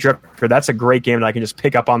Hyper Light Drifter, that's a great game that I can just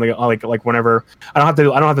pick up on the like whenever. I don't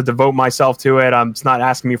have to devote myself to it. It's not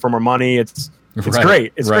asking me for more money. It's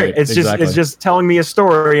great. It's great. It's just telling me a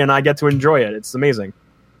story, and I get to enjoy it. It's amazing.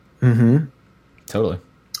 Totally.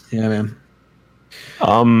 Yeah, man.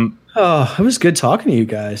 It was good talking to you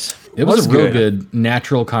guys. It was a real good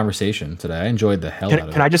natural conversation today. I enjoyed the hell out of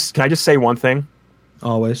it. Can I just say one thing?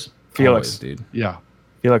 Always, Felix, dude. Yeah.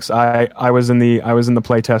 Felix, I was in the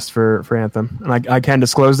play test for Anthem, and I can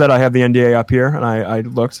disclose that I have the NDA up here, and I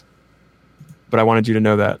looked, but I wanted you to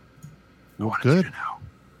know that. Good.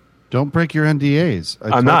 Don't break your NDAs.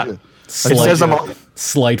 I'm not.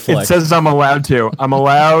 Slight flex. It says I'm allowed to. I'm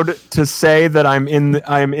allowed to say that I'm in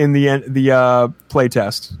the play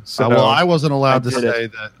test. So well, I wasn't allowed to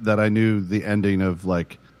say that I knew the ending of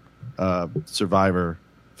like Survivor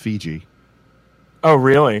Fiji. Oh,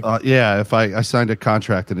 really? Yeah, if I signed a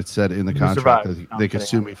contract and it said in the contract that they could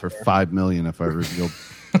sue me for $5 million if I revealed.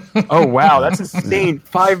 Oh, wow, that's insane!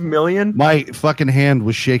 $5 million. My fucking hand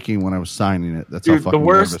was shaking when I was signing it. That's how fucking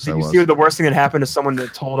nervous I was. Did you see the worst thing that happened to someone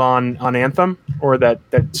that told on Anthem or that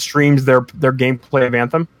streams their gameplay of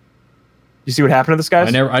Anthem? You see what happened to this guy?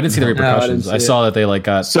 I didn't see the repercussions. I saw that they like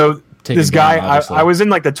got this guy. I was in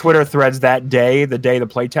like the Twitter threads that day, the day the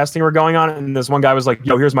play testing were going on, and this one guy was like,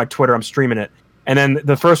 "Yo, here's my Twitter. I'm streaming it." And then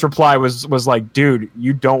the first reply was like, dude,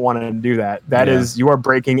 you don't want to do that. You are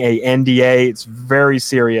breaking a NDA. It's very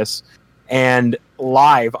serious. And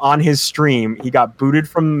live on his stream, he got booted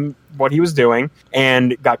from what he was doing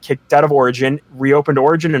and got kicked out of Origin, reopened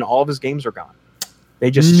Origin, and all of his games are gone. They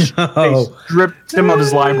just they stripped him of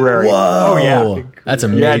his library. Whoa. Oh, yeah. That's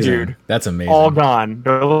amazing. Yeah, dude. That's amazing. All gone.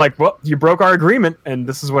 They're like, well, you broke our agreement, and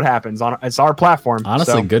this is what happens. It's our platform.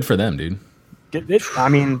 Honestly, good for them, dude. I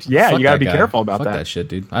mean, yeah, you got to be careful about that shit,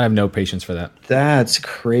 dude. I have no patience for that. That's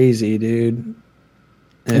crazy, dude.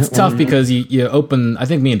 It's tough because you open. I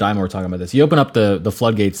think me and Diamond were talking about this. You open up the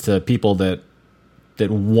floodgates to people that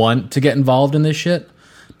want to get involved in this shit,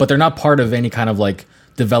 but they're not part of any kind of like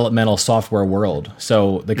developmental software world.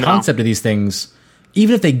 So the concept of these things,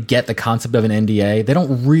 even if they get the concept of an NDA, they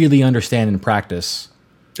don't really understand in practice.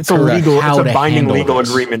 It's a binding legal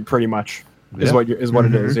agreement, pretty much. Is what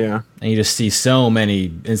it is, yeah. And you just see so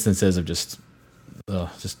many instances of just the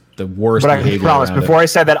worst. But I promise, before I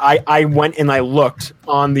said that, I went and I looked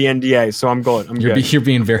on the NDA, so I'm good. You're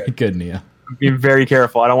being very good, Nia. I'm being very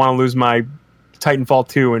careful. I don't want to lose my Titanfall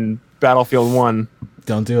 2 and Battlefield 1.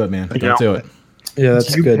 Don't do it, man. Don't do it. Yeah,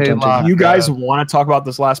 that's good. Do you guys want to talk about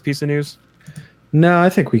this last piece of news? No, I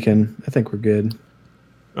think we can. I think we're good.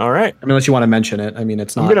 All right. I mean, unless you want to mention it. I mean,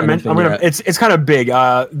 it's not. It's kind of big.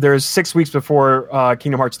 There's 6 weeks before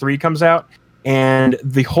Kingdom Hearts 3 comes out, and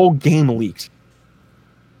the whole game leaked.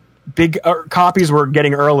 Big copies were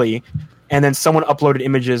getting early, and then someone uploaded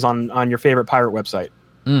images on your favorite pirate website.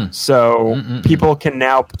 So people can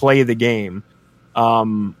now play the game,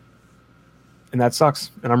 and that sucks.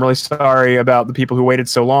 And I'm really sorry about the people who waited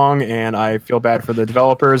so long, and I feel bad for the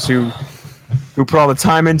developers who put all the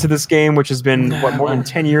time into this game, which has been more than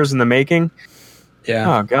 10 years in the making.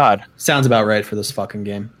 Yeah. Oh God. Sounds about right for this fucking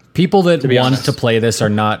game. People that want to play this are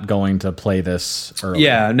not going to play this early.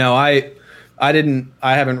 Yeah. No, I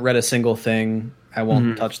I haven't read a single thing. I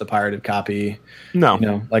won't touch the pirated copy. No,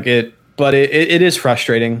 but it is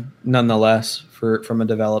frustrating nonetheless from a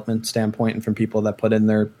development standpoint and from people that put in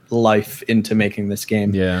their life into making this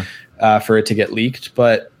game. Yeah. For it to get leaked,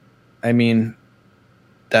 but I mean,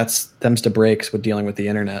 that's them's to breaks with dealing with the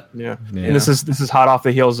internet. Yeah. And this is hot off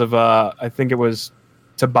the heels of I think it was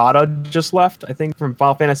Tabata just left. I think from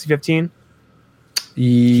Final Fantasy 15.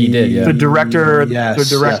 He did, yeah. The director, of, and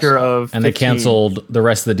 15. They canceled the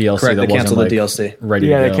rest of the DLC. Correct, that they canceled wasn't the DLC. Ready.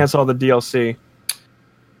 Yeah, they canceled all the DLC.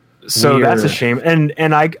 So that's a shame.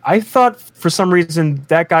 And I thought for some reason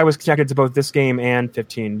that guy was connected to both this game and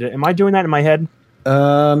 15. Am I doing that in my head?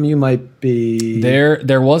 You might be.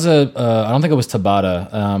 There was a. I don't think it was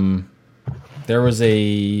Tabata. There was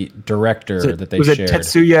a director that they shared. Was it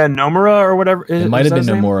Tetsuya Nomura or whatever? It might have been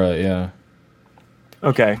Nomura. Yeah.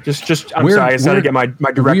 Okay, just I'm sorry. I just had to get my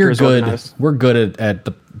directors organized. We're good at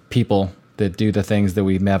the people that do the things that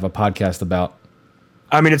we have a podcast about.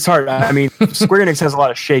 I mean, it's hard. I mean, Square Enix has a lot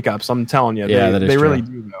of shakeups. I'm telling you, they really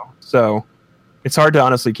do though. So it's hard to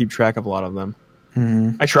honestly keep track of a lot of them.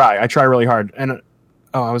 Mm-hmm. I try really hard. And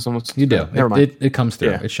I was almost. You do. Never mind. It comes through.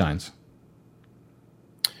 Yeah. It shines.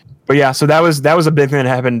 But yeah, so that was a big thing that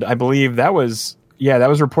happened. I believe that was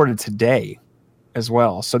reported today as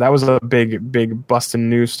well. So that was a big busting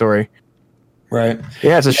news story. Right.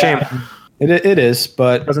 Yeah, it's a shame. It is,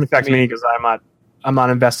 but it doesn't affect me because I'm not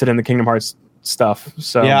invested in the Kingdom Hearts stuff.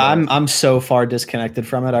 So yeah, I'm so far disconnected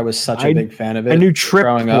from it. I was such a big fan of it. I knew Trip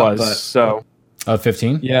growing was up, so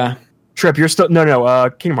 15. Yeah. Trip, you're still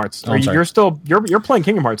Kingdom Hearts. You're playing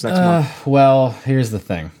Kingdom Hearts next month. Well, here's the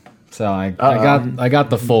thing. So I got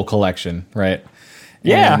the full collection, right?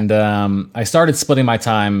 Yeah. And I started splitting my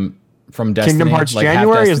time from Destiny. Kingdom Hearts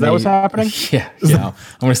January? Is that what's happening? Yeah. I'm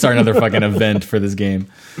going to start another fucking event for this game.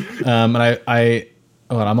 And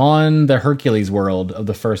I'm on the Hercules world of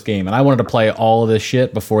the first game, and I wanted to play all of this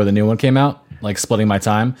shit before the new one came out, like splitting my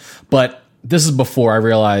time. But this is before I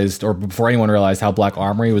realized, or before anyone realized, how Black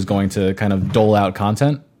Armory was going to kind of dole out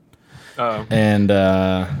content. Oh. And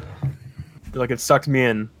like it sucked me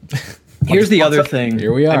in. Here's the other thing.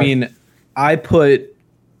 Here we are. I mean, I put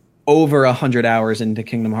over 100 hours into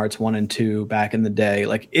Kingdom Hearts 1 and 2 back in the day.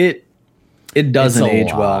 Like it doesn't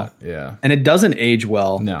age well. Yeah. And it doesn't age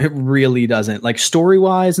well. No. It really doesn't. Like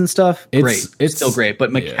story-wise and stuff, great. It's still great.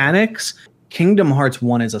 But mechanics, Kingdom Hearts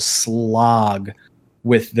 1 is a slog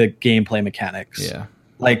with the gameplay mechanics. Yeah.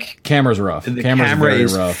 Like camera's rough. The camera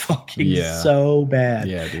is rough. Fucking so bad.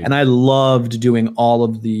 Yeah, dude. And I loved doing all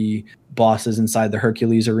of the bosses inside the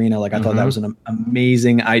Hercules arena. Like I thought that was an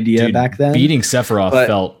amazing idea back then. Beating Sephiroth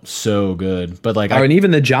felt so good. But like and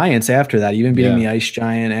even the giants after that, even beating the ice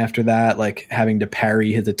giant after that, like having to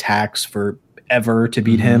parry his attacks forever to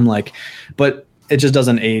beat him. Like, but it just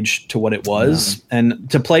doesn't age to what it was. No. And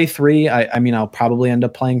to play 3, I mean, I'll probably end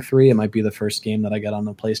up playing 3. It might be the first game that I get on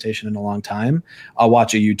the PlayStation in a long time. I'll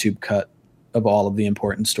watch a YouTube cut of all of the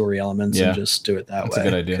important story elements and just do it that way. That's a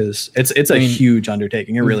good idea. Because it's a huge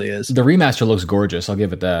undertaking. It really is. The remaster looks gorgeous. I'll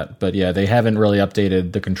give it that. But yeah, they haven't really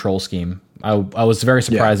updated the control scheme. I was very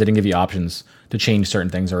surprised they didn't give you options to change certain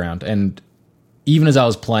things around. And even as I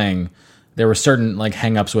was playing, there were certain like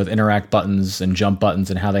hang-ups with interact buttons and jump buttons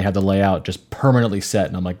and how they had the layout just permanently set.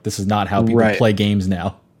 And I'm like, this is not how people play games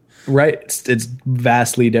now. Right. It's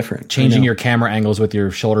vastly different. Changing your camera angles with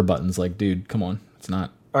your shoulder buttons. Like, dude, come on. It's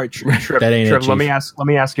not. All right, Trip. Let me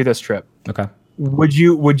ask you this, Trip. Okay. Would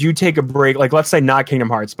you take a break? Like, let's say not Kingdom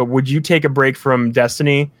Hearts, but would you take a break from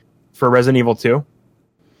Destiny for Resident Evil 2,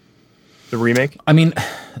 the remake? I mean,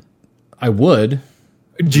 I would.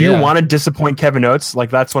 Do you want to disappoint Kevin Oates? Like,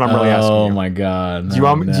 that's what I'm really asking. Oh my god! Do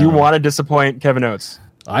you want to disappoint Kevin Oates?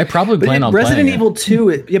 I probably plan on Resident playing Evil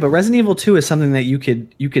 2. But Resident Evil 2 is something that you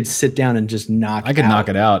could sit down and just knock. I could knock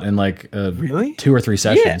it out in like really 2 or 3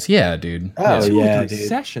 sessions. Yeah, dude. Oh yeah, 2 or 3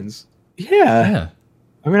 sessions. Yeah.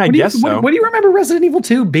 I mean, I guess so. What do you remember Resident Evil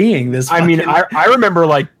 2 being? This. I mean, I remember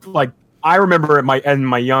like I remember at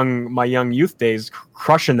my young youth days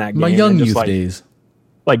crushing that game. My young youth days.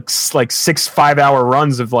 Like 5-hour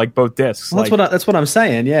runs of like both discs. Well, that's what I'm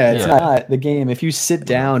saying. Yeah, it's not the game. If you sit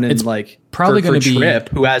down and like probably going to be Trip,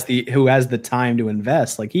 who has the time to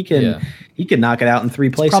invest, like he can knock it out in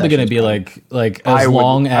 3 plays. Probably going to be like as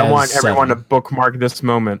long as I want everyone to bookmark this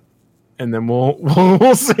moment, and then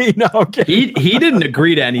we'll see. No, okay. He didn't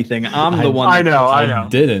agree to anything. I'm the one. I know.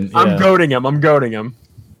 Didn't. Yeah. I'm goading him.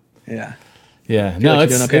 Yeah. Yeah. No,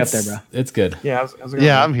 like it's okay up there, bro. It's good.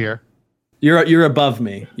 Yeah. I'm here. You're above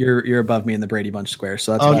me. You're above me in the Brady Bunch square.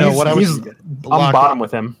 So that's I'm bottom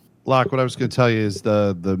with him. Locke, what I was going to tell you is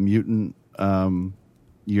the mutant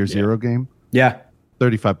Year Zero game. Yeah,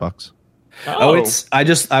 $35. It's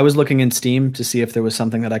I was looking in Steam to see if there was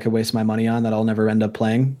something that I could waste my money on that I'll never end up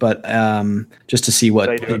playing, but just to see what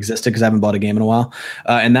existed because I haven't bought a game in a while,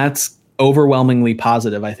 and that's overwhelmingly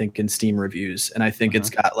positive, I think, in Steam reviews, and I think it's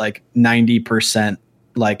got like 90%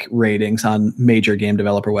 like ratings on major game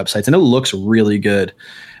developer websites, and it looks really good.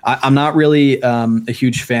 I'm not really a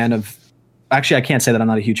huge fan of. Actually, I can't say that I'm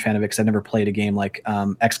not a huge fan of it because I've never played a game like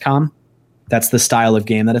XCOM. That's the style of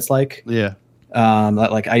game that it's like. Yeah.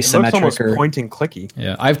 Like isometric or point and clicky.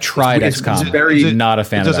 Yeah, I've tried XCOM. Not a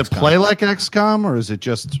fan of XCOM. Does it play like XCOM or is it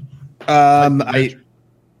just?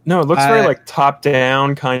 No, it looks very like top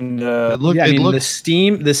down kind of. The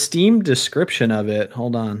Steam description of it.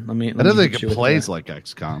 Hold on, I don't think it plays like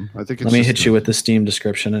XCOM. I think. Let me hit you with the Steam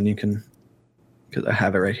description, and you can, because I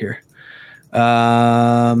have it right here.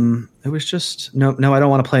 It was just no. I don't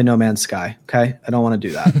want to play No Man's Sky. Okay, I don't want to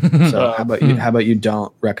do that. So how about you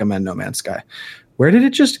don't recommend No Man's Sky? Where did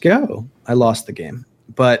it just go? I lost the game.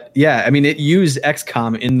 But yeah, I mean, it used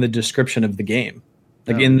XCOM in the description of the game,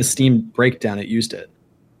 like in the Steam breakdown, it used it.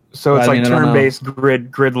 So it's like turn-based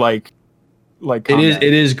grid-like. Like it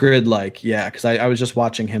is grid-like, yeah. Because I was just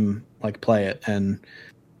watching him like play it, and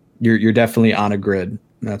you're definitely on a grid.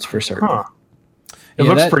 That's for certain. Huh. It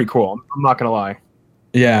looks pretty cool. I'm not gonna lie.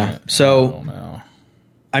 Yeah. So,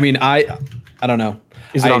 I mean, I don't know.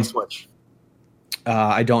 Is it on Switch?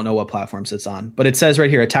 I don't know what platforms it's on, but it says right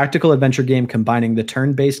here, a tactical adventure game combining the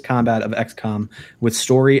turn-based combat of XCOM with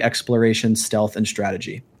story, exploration, stealth, and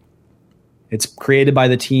strategy. It's created by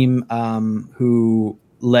the team who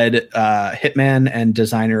led Hitman and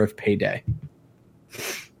designer of Payday.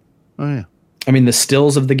 Oh yeah. I mean, the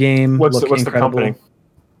stills of the game look incredible. The company?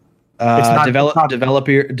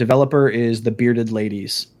 Developer is the Bearded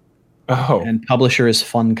Ladies. Oh, and publisher is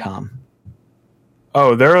Funcom.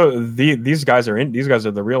 Oh, these guys are These guys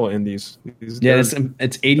are the real indies. It's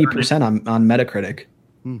 80% on Metacritic.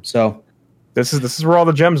 So this is where all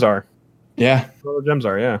the gems are. Yeah, where all the gems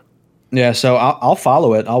are. Yeah. Yeah. So I'll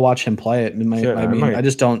follow it. I'll watch him play it. I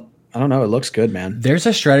just don't. I don't know. It looks good, man. There's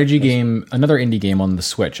a strategy game, another indie game on the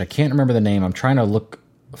Switch. I can't remember the name. I'm trying to look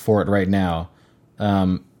for it right now.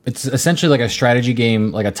 It's essentially like a strategy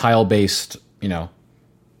game, like a tile-based,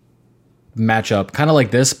 matchup, kind of like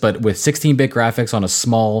this, but with 16-bit graphics on a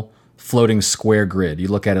small floating square grid. You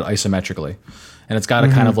look at it isometrically, and it's got a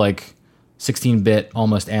kind of like 16-bit,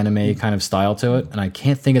 almost anime kind of style to it. And I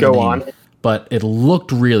can't think of the name, but it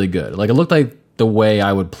looked really good. Like it looked like the way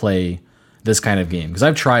I would play this kind of game, because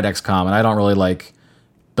I've tried XCOM and I don't really like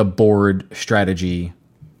the board strategy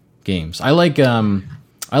games. I like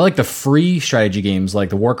the free strategy games like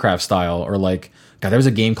the Warcraft style, or like, God, there was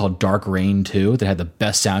a game called Dark Reign 2 that had the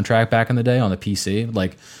best soundtrack back in the day on the PC.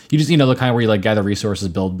 Like you just, the kind of where you like gather resources,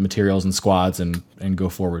 build materials and squads and go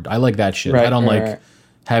forward. I like that shit. Right, I don't like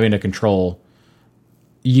having to control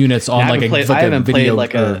units on like a video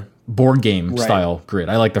like a board game style grid.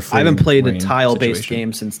 I like the free. I haven't played a tile-based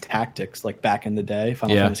game since Tactics, like back in the day,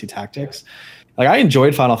 Final Fantasy Tactics. Like I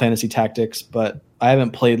enjoyed Final Fantasy Tactics, but I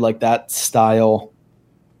haven't played like that style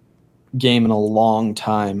game in a long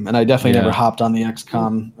time, and I definitely never hopped on the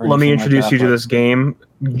XCOM. Let me introduce you to this game,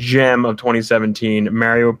 gem of 2017,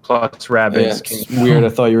 Mario plus Rabbids. Yeah, it's weird. I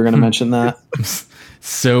thought you were going to mention that.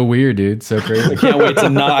 So weird, dude. So crazy. I can't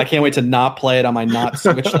wait to not play it on my not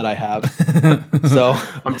Switch that I have. So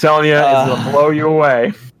I'm telling you, it'll blow you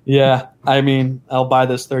away. Yeah, I mean, I'll buy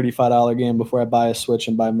this $35 game before I buy a Switch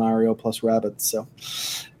and buy Mario plus Rabbids. So,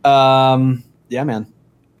 yeah, man.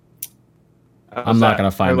 I'm not going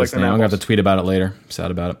to find this name. I'm going to have to tweet about it later. I'm sad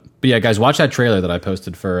about it. But yeah, guys, watch that trailer that I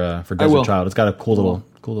posted for Desert Child. It's got a cool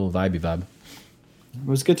little vibey vibe. It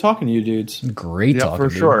was good talking to you, dudes. Great talking for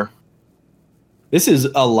sure. This is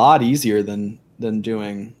a lot easier than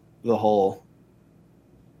doing the whole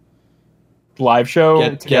live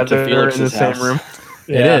show together get in the same room.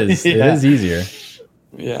 It is. It is easier.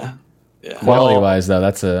 Yeah. Quality wise, though,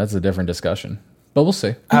 that's a different discussion. But we'll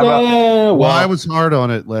see. Well, I was hard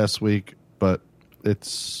on it last week, but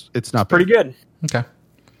it's not pretty good. Okay.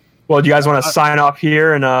 Well, do you guys want to sign off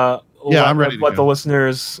here and I'm ready to let the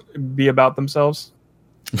listeners be about themselves?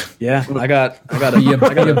 Yeah, I got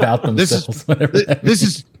about themselves. This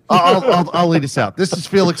is I'll lead us out. This is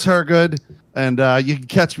Felix Hergood, and you can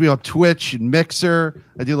catch me on Twitch and Mixer.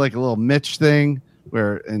 I do like a little Mitch thing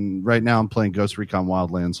and right now I'm playing Ghost Recon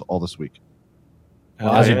Wildlands all this week.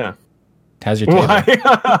 How's your table?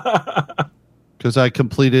 Because I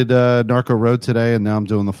completed Narco Road today, and now I'm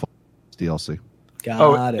doing the full DLC.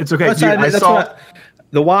 Got it. It's okay. Dude,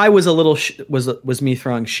 the why was a little was me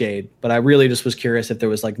throwing shade, but I really just was curious if there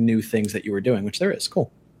was like new things that you were doing, which there is.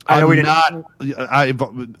 Cool.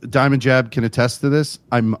 Diamond Jab can attest to this.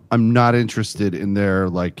 I'm not interested in their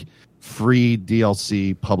like free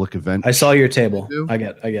DLC public event. I saw your table. I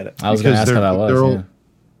get it. I was going to ask how that was.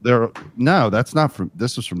 No, that's not from.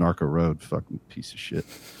 This was from Narco Road. Fucking piece of shit.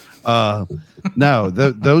 No,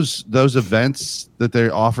 those events that they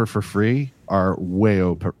offer for free are way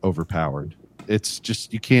overpowered. It's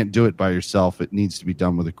just you can't do it by yourself. It needs to be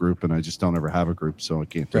done with a group, and I just don't ever have a group, so I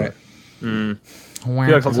can't do it.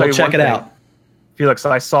 Felix, we'll check it out. Felix,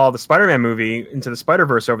 I saw the Spider-Man movie Into the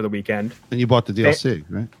Spider-Verse over the weekend. And you bought the DLC,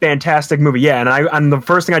 right? Fantastic movie, yeah. And the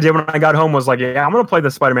first thing I did when I got home was like, yeah, I'm going to play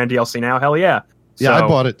the Spider-Man DLC now. Hell yeah. Yeah, I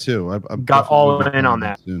bought it too. I got all in on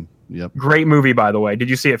that. Soon. Yep. Great movie, by the way. Did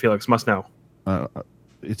you see it, Felix? Must know.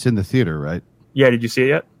 It's in the theater, right? Yeah, did you see it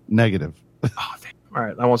yet? Negative. Oh, all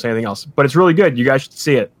right, I won't say anything else. But it's really good. You guys should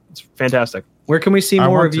see it. It's fantastic. Where can we see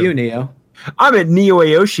more of you, Neo? I'm at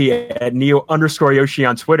NeoAyoshi at Neo_Yoshi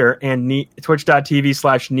on Twitter and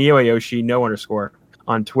twitch.tv/NeoAyoshi __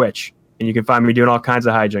 on Twitch. And you can find me doing all kinds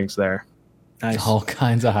of hijinks there. Nice. All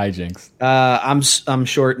kinds of hijinks. I'm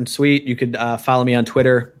short and sweet. You could follow me on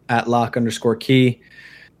Twitter at @lock_key.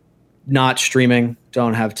 Not streaming.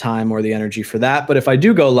 Don't have time or the energy for that. But if I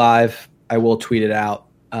do go live, I will tweet it out.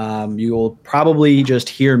 You will probably just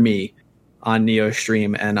hear me on Neo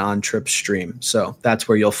stream and on Trip's stream. So that's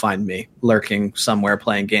where you'll find me lurking somewhere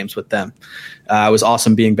playing games with them. It was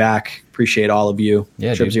awesome being back. Appreciate all of you.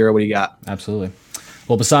 Yeah, Trip Zero, what do you got? Absolutely.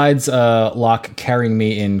 Well, besides Locke carrying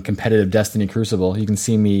me in competitive Destiny Crucible, you can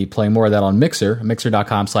see me playing more of that on Mixer,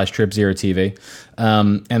 mixer.com/Trip0TV.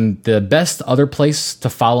 And the best other place to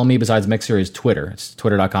follow me besides Mixer is Twitter. It's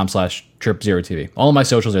twitter.com/Trip0TV. All of my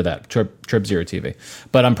socials are that, Trip0TV.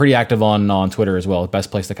 But I'm pretty active on Twitter as well.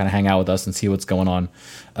 Best place to kind of hang out with us and see what's going on.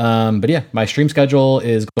 But yeah, my stream schedule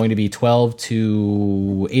is going to be 12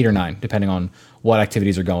 to 8 or 9, depending on what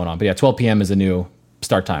activities are going on. But yeah, 12 p.m. is a new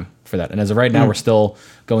start time for that. And as of right now, we're still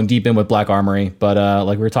going deep in with Black Armory. But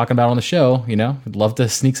like we were talking about on the show, we'd love to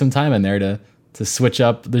sneak some time in there to switch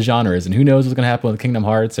up the genres. And who knows what's going to happen with Kingdom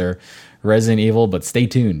Hearts or Resident Evil, but stay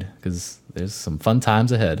tuned because there's some fun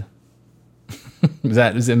times ahead.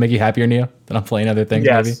 Does it make you happier, Neo, that I'm playing other things?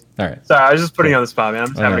 Yes. Maybe? All right. Sorry, I was just putting you on the spot, man. I'm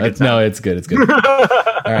just having a good time. No, it's good. It's good.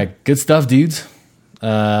 All right. Good stuff, dudes.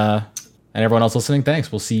 And everyone else listening,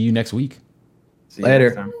 thanks. We'll see you next week. See you Later.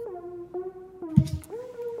 next time.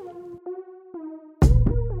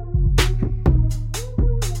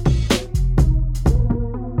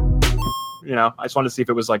 I just wanted to see if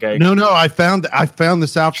it was like a no. I found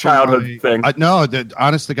this out. Childhood thing.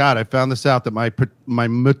 Honest to God, I found this out that my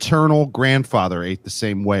maternal grandfather ate the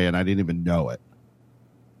same way, and I didn't even know it.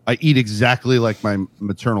 I eat exactly like my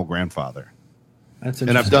maternal grandfather. That's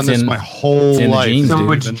and I've done this my whole life. Genes,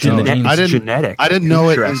 so it's genetic. I didn't know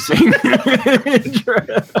it. Interesting.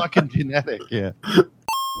 Fucking genetic. Yeah.